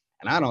receiver.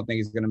 And I don't think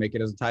he's going to make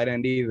it as a tight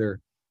end either.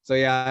 So,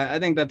 yeah, I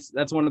think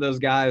that's one of those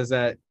guys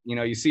that,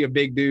 you see a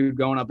big dude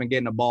going up and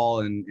getting a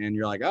ball and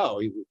you're like,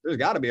 oh, there's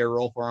got to be a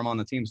role for him on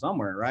the team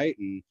somewhere, right?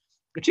 And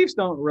the Chiefs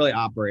don't really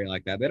operate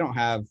like that. They don't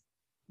have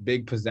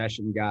big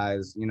possession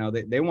guys.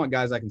 They want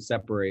guys that can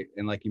separate.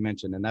 And like you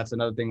mentioned, and that's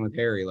another thing with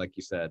Harry, like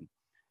you said,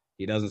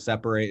 he doesn't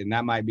separate. And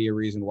that might be a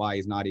reason why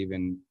he's not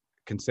even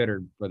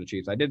considered for the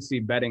Chiefs. I did see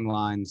betting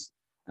lines,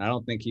 and I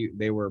don't think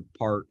they were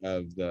part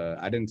of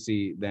I didn't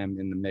see them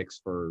in the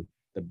mix for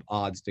the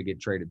odds to get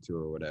traded to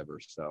or whatever.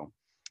 So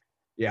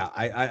yeah,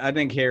 I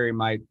think Harry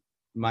might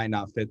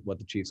not fit what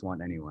the Chiefs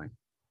want anyway.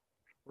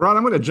 Ron,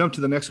 I'm going to jump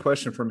to the next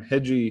question from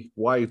Hedgie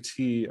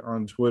YT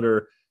on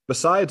Twitter.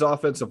 Besides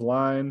offensive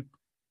line,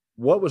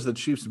 what was the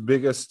Chiefs'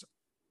 biggest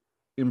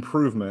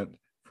improvement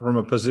from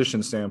a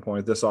position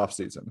standpoint this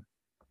offseason?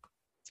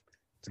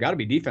 It's got to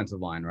be defensive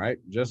line, right?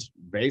 Just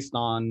based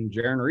on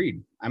Jarran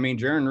Reed. I mean,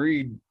 Jarran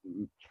Reed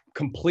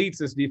completes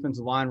this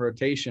defensive line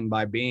rotation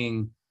by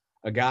being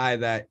a guy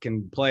that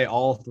can play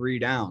all three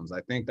downs. I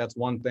think that's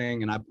one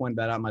thing, and I pointed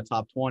that out in my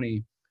top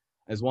 20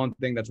 as one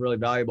thing that's really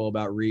valuable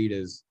about Reed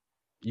is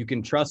you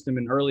can trust him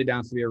in early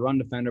downs to be a run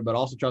defender, but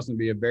also trust him to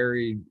be a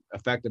very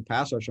effective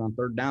pass rusher on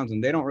third downs.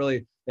 And they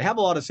have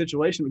a lot of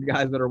situations with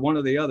guys that are one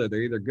or the other.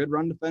 They're either good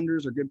run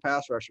defenders or good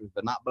pass rushers,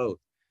 but not both.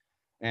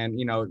 And,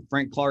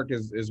 Frank Clark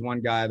is one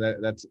guy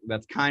that's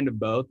kind of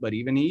both, but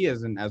even he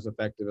isn't as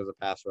effective as a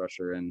pass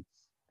rusher. And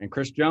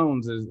Chris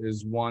Jones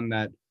is one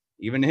that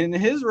even in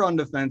his run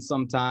defense,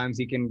 sometimes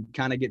he can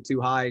kind of get too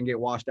high and get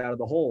washed out of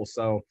the hole.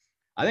 So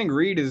I think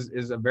Reed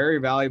is a very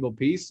valuable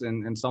piece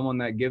and someone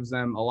that gives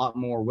them a lot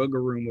more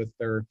wiggle room with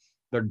their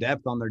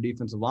depth on their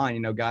defensive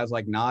line. Guys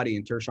like Noddy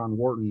and Tershawn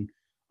Wharton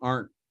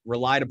aren't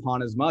relied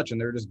upon as much,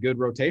 and they're just good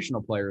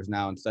rotational players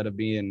now instead of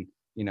being,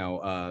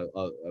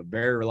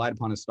 very relied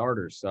upon as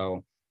starters.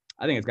 So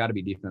I think it's got to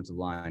be defensive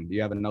line. Do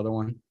you have another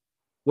one?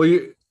 Well,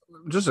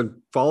 just a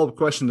follow-up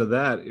question to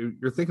that.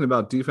 You're thinking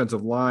about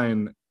defensive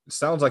line. It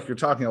sounds like you're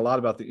talking a lot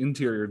about the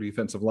interior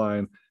defensive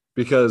line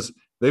because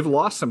they've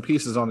lost some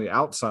pieces on the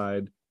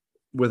outside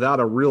without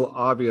a real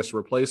obvious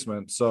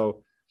replacement.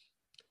 So,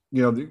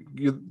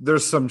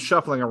 there's some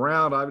shuffling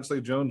around.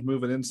 Obviously, Jones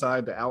moving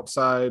inside to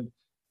outside,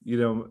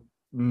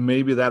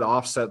 maybe that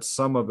offsets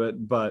some of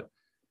it, but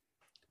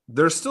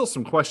there's still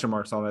some question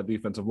marks on that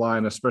defensive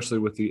line, especially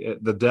with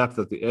the depth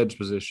at the edge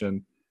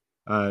position.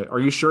 Are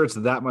you sure it's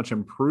that much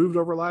improved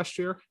over last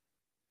year?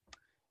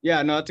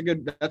 Yeah, no,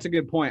 that's a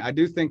good point. I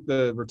do think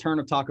the return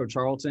of Taco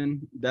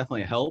Charlton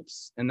definitely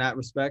helps in that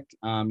respect.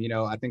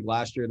 I think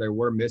last year they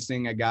were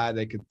missing a guy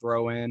they could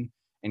throw in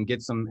and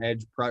get some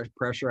edge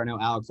pressure. I know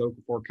Alex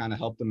Okafor kind of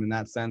helped them in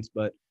that sense,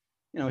 but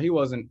he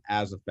wasn't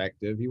as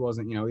effective. He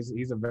wasn't,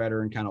 he's a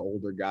veteran kind of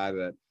older guy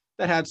that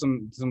had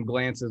some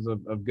glances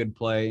of good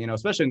play,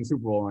 especially in the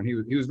Super Bowl run.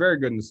 He was very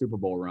good in the Super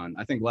Bowl run.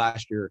 I think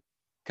last year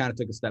kind of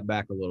took a step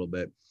back a little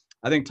bit.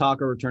 I think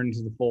Taco returning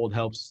to the fold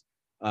helps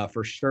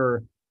for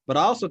sure. But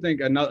I also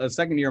think a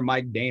second year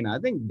Mike Dana. I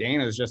think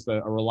Dana is just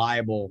a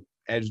reliable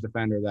edge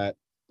defender that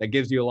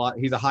gives you a lot.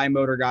 He's a high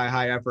motor guy,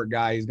 high effort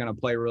guy. He's going to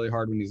play really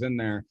hard when he's in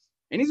there.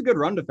 And he's a good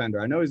run defender.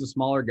 I know he's a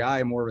smaller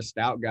guy, more of a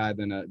stout guy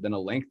than a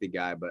lengthy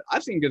guy, but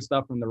I've seen good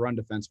stuff from the run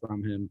defense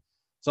from him.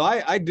 So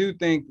I do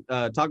think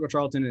Taco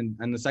Charlton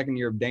and the second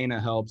year of Dana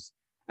helps.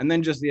 And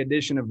then just the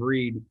addition of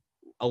Reed,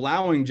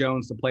 allowing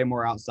Jones to play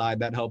more outside,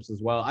 that helps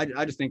as well.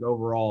 I just think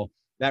overall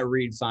that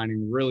Reed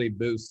signing really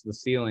boosts the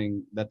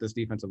ceiling that this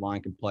defensive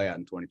line can play at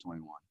in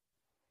 2021.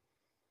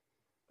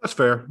 That's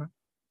fair.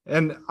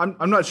 And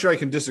I'm not sure I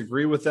can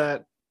disagree with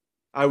that.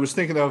 I was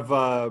thinking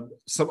of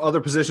some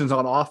other positions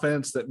on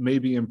offense that may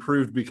be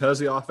improved because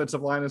the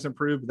offensive line has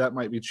improved. That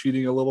might be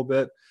cheating a little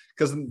bit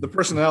because the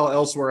personnel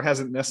elsewhere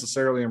hasn't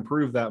necessarily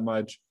improved that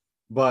much,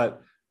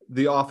 but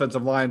the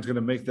offensive line is going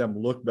to make them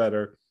look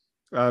better.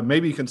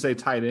 Maybe you can say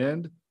tight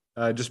end.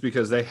 Just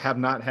because they have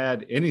not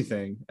had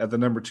anything at the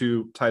number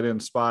 2 tight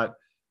end spot.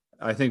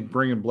 I think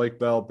bringing Blake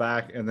Bell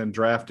back and then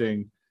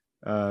drafting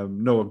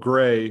Noah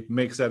Gray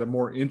makes that a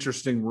more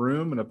interesting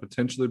room and a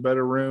potentially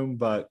better room.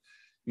 But,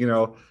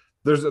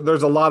 there's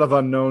a lot of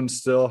unknowns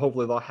still.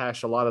 Hopefully they'll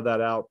hash a lot of that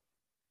out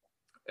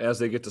as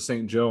they get to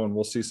St. Joe, and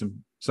we'll see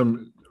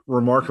some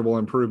remarkable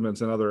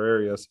improvements in other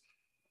areas.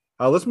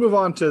 Let's move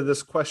on to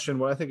this question,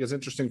 what I think is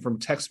interesting from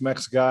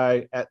Tex-Mex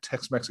Guy at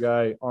Tex-Mex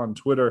Guy on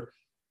Twitter.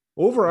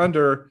 Over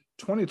under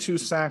 22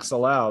 sacks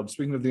allowed.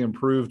 Speaking of the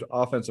improved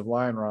offensive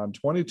line, Ron,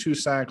 22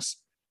 sacks.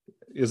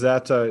 Is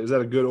that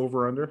a good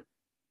over under?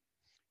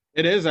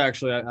 It is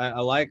actually. I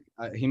like.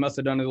 He must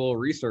have done a little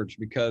research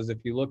because if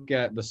you look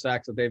at the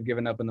sacks that they've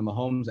given up in the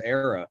Mahomes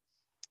era,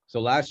 so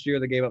last year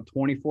they gave up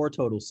 24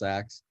 total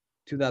sacks.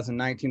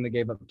 2019 they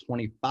gave up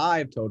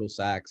 25 total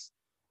sacks,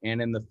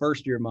 and in the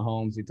first year of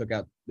Mahomes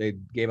they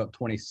gave up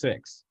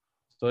 26.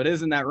 So it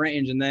is in that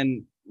range. And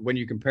then when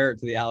you compare it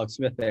to the Alex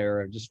Smith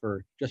era, just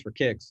for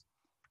kicks,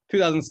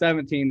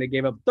 2017 they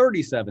gave up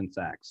 37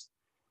 sacks.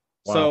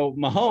 Wow. So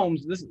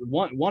Mahomes, this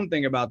one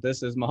thing about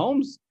this is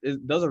Mahomes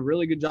does a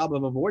really good job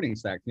of avoiding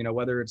sacks.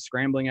 Whether it's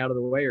scrambling out of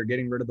the way or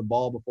getting rid of the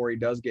ball before he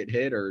does get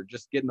hit, or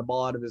just getting the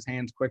ball out of his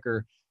hands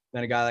quicker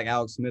than a guy like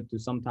Alex Smith, who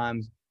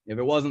sometimes, if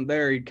it wasn't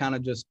there, he'd kind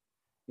of just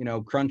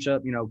crunch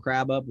up,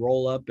 crab up,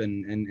 roll up,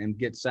 and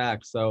get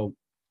sacked. So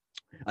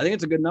I think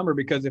it's a good number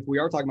because if we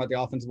are talking about the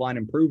offensive line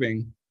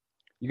improving,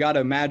 you got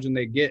to imagine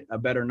they get a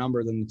better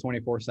number than the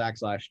 24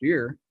 sacks last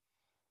year,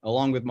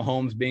 along with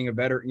Mahomes being a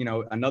better,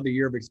 another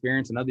year of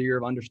experience, another year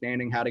of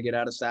understanding how to get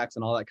out of sacks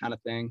and all that kind of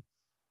thing.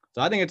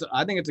 So I think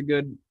it's a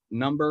good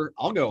number.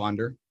 I'll go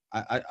under.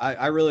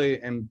 I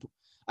really am.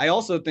 I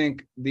also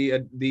think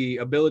the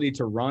ability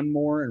to run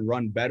more and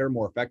run better,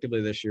 more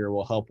effectively this year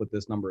will help with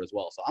this number as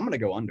well. So I'm going to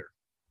go under.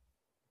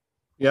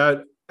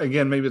 Yeah,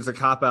 again, maybe it's a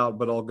cop out,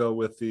 but I'll go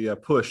with the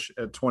push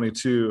at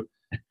 22.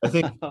 I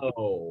think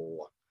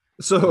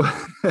so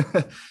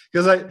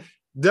because I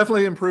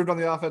definitely improved on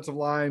the offensive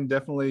line,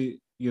 definitely,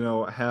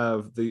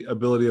 have the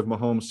ability of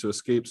Mahomes to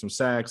escape some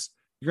sacks.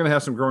 You're going to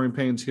have some growing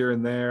pains here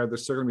and there. They're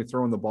still going to be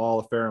throwing the ball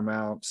a fair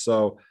amount.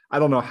 So I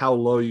don't know how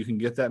low you can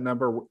get that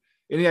number.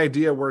 Any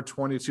idea where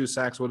 22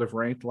 sacks would have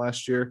ranked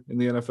last year in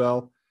the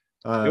NFL?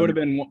 It would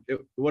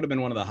have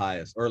been one of the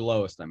highest or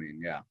lowest. I mean,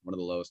 yeah, one of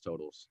the lowest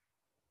totals.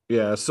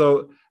 Yeah.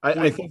 So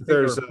I think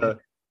there's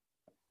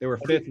they were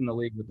fifth in the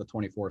league with the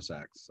 24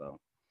 sacks. So.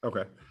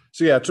 Okay.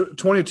 So yeah,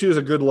 22 is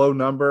a good low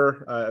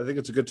number. I think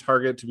it's a good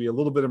target to be a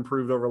little bit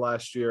improved over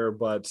last year,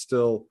 but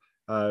still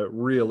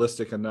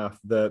realistic enough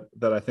that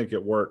I think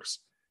it works.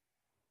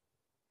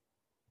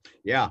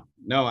 Yeah,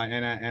 no.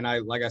 And I,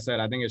 like I said,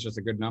 I think it's just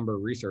a good number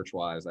research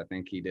wise. I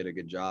think he did a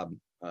good job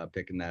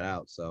picking that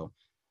out. So,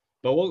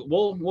 but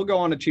we'll go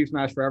on to Chief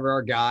Smash Forever.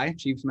 Our guy,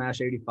 Chief Smash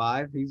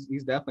 85.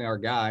 He's definitely our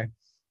guy.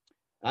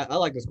 I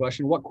like this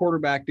question. What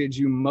quarterback did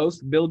you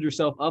most build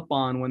yourself up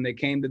on when they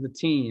came to the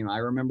team? I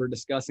remember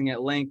discussing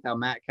at length how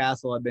Matt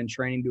Castle had been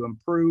training to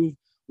improve,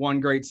 one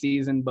great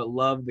season, but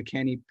loved the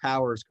Kenny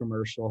Powers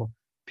commercial.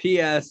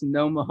 P.S.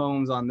 No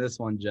Mahomes on this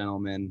one,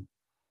 gentlemen.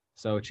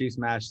 So Chief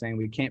Smash saying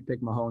we can't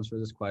pick Mahomes for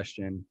this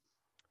question.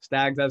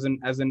 Stags, as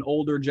an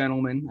older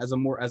gentleman, as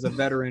a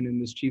veteran in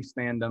this Chiefs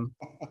fandom,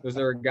 was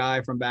there a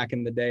guy from back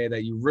in the day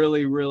that you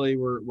really, really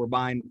were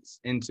buying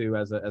into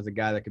as a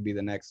guy that could be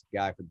the next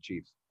guy for the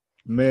Chiefs?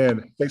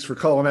 Man, thanks for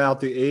calling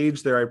out the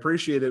age there. I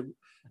appreciate it.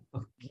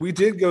 We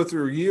did go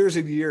through years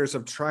and years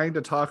of trying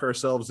to talk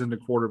ourselves into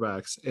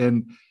quarterbacks,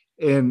 and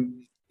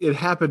it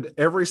happened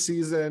every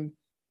season.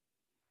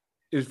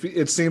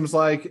 It seems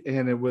like,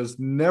 and it was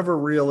never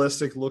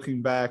realistic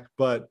looking back.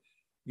 But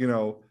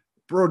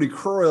Brody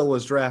Croyle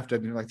was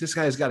drafted, and you're like, this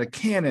guy's got a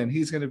cannon.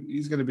 He's gonna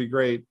be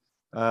great.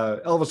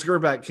 Elvis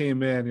Grbac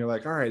came in. You're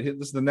like, all right,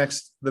 this is the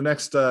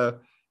next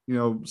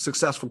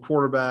successful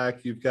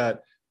quarterback. You've got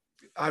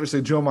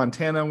obviously Joe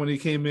Montana when he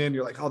came in.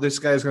 You're like, oh, this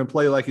guy's going to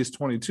play like he's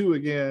 22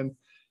 again.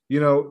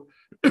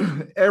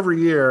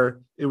 Every year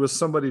it was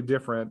somebody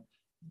different.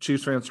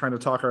 Chiefs fans trying to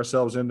talk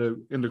ourselves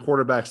into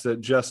quarterbacks that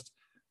just,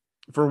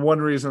 for one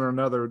reason or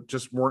another,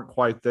 just weren't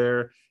quite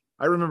there.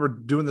 I remember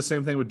doing the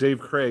same thing with Dave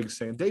Craig,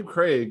 saying Dave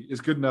Craig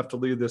is good enough to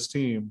lead this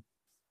team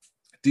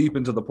deep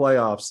into the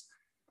playoffs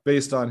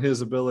based on his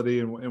ability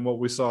and what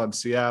we saw in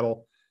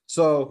Seattle.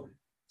 So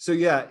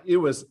yeah, it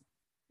was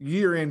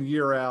year in,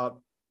 year out.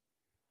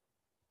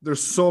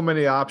 There's so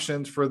many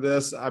options for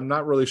this. I'm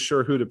not really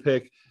sure who to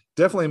pick.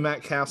 Definitely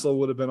Matt Castle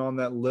would have been on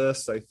that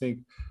list. I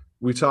think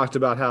we talked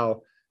about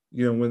how,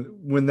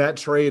 when that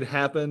trade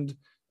happened,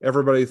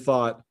 everybody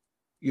thought,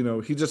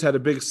 he just had a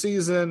big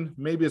season.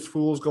 Maybe it's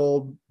fool's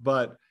gold,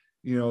 but,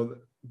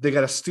 they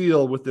got a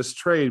steal with this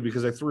trade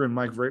because they threw in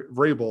Mike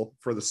Vrabel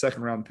for the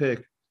second round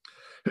pick.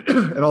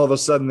 And all of a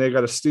sudden they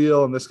got a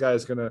steal, and this guy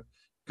is going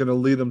to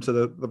lead them to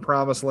the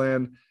promised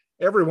land.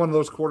 Every one of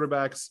those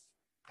quarterbacks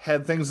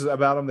had things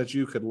about them that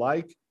you could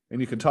like, and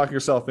you could talk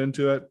yourself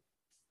into it.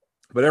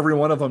 But every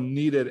one of them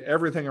needed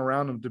everything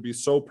around them to be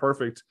so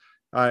perfect.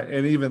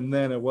 And even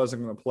then it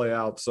wasn't going to play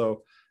out.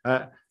 So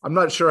I'm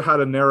not sure how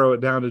to narrow it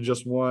down to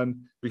just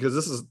one, because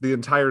this is the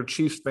entire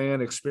Chiefs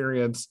fan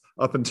experience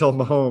up until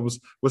Mahomes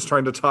was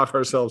trying to talk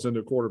ourselves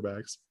into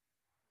quarterbacks.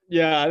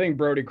 Yeah, I think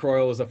Brody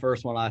Croyle was the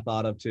first one I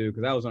thought of too,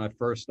 because that was when I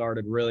first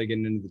started really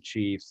getting into the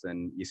Chiefs,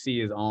 and you see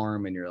his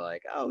arm and you're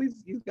like, oh,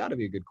 he's got to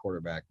be a good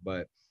quarterback.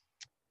 But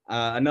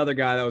another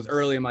guy that was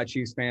early in my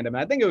Chiefs fandom,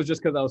 I think it was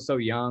just because I was so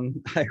young,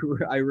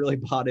 I really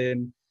bought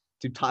in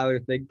to Tyler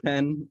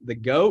Thigpen, the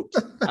GOAT.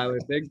 Tyler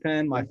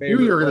Thigpen, my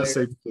favorite. You were going to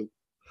say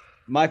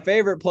my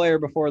favorite player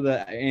before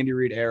the Andy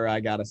Reid era. I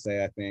gotta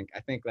say, I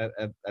think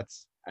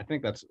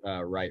that's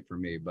right for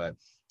me. But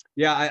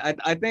yeah,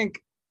 I think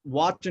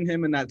watching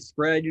him in that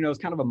spread, it's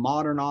kind of a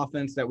modern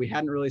offense that we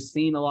hadn't really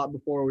seen a lot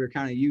before. We were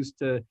kind of used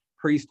to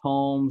Priest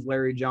Holmes,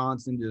 Larry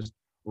Johnson, just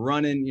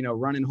running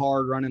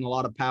hard, running a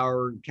lot of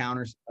power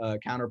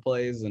counter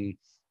plays, and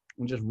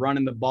just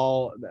running the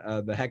ball,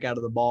 the heck out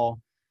of the ball.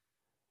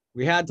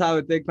 We had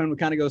Tyler Thigpen, we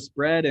kind of go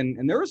spread,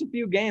 and there was a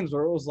few games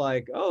where it was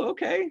like, oh,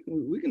 okay,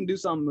 we can do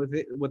something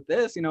with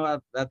this,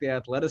 at the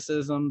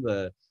athleticism,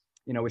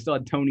 we still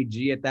had Tony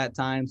G at that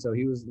time. So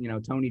he was,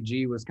 Tony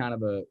G was kind of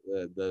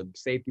the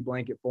safety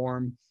blanket for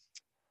him.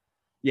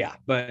 Yeah,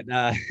 but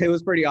it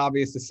was pretty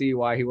obvious to see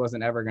why he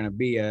wasn't ever going to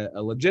be a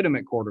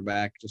legitimate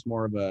quarterback, just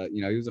more of a,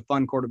 he was a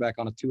fun quarterback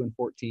on a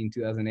 2-14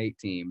 2008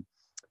 team.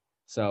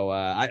 So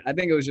I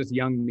think it was just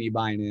young me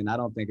buying in. I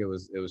don't think it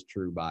was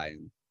true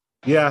buy-in.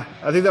 Yeah,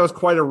 I think that was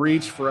quite a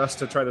reach for us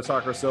to try to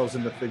talk ourselves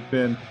into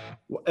Thigpen.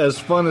 As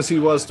fun as he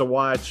was to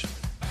watch,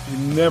 he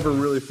never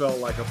really felt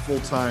like a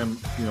full-time,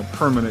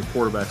 permanent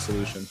quarterback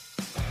solution.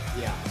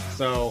 Yeah.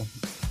 So,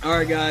 all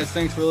right, guys,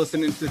 thanks for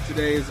listening to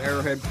today's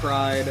Arrowhead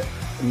Pride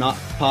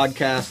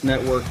podcast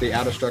network, the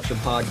Out of Structure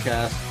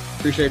podcast.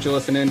 Appreciate you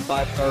listening.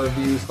 5-star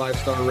reviews,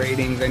 5-star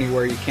ratings,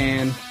 anywhere you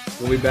can.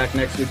 We'll be back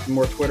next week with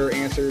more Twitter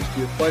answers to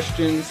your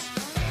questions,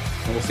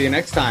 and we'll see you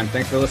next time.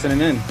 Thanks for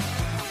listening in.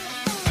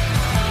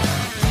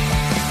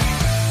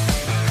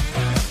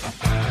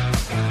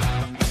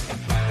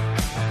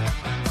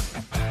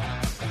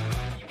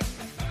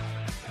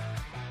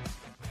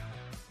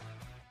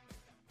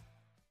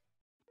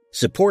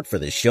 Support for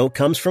this show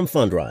comes from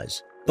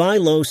Fundrise. Buy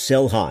low,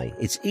 sell high.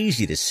 It's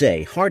easy to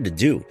say, hard to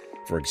do.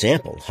 For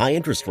example, high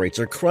interest rates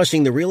are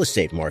crushing the real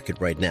estate market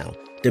right now.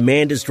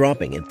 Demand is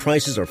dropping and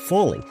prices are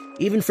falling,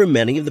 even for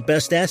many of the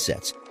best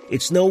assets.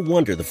 It's no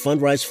wonder the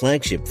Fundrise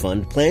Flagship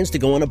Fund plans to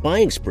go on a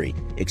buying spree,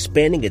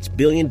 expanding its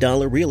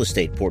billion-dollar real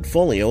estate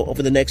portfolio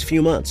over the next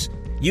few months.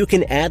 You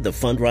can add the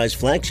Fundrise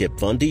Flagship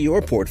Fund to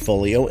your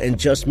portfolio in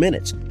just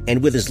minutes,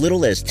 and with as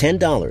little as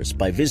 $10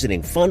 by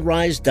visiting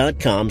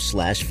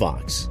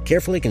fundrise.com/Fox.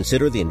 Carefully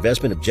consider the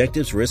investment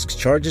objectives, risks,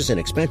 charges, and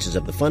expenses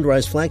of the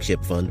Fundrise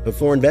Flagship Fund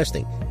before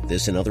investing.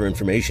 This and other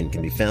information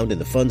can be found in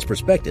the fund's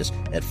prospectus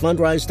at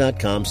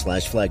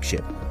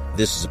fundrise.com/flagship.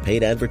 This is a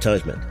paid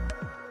advertisement.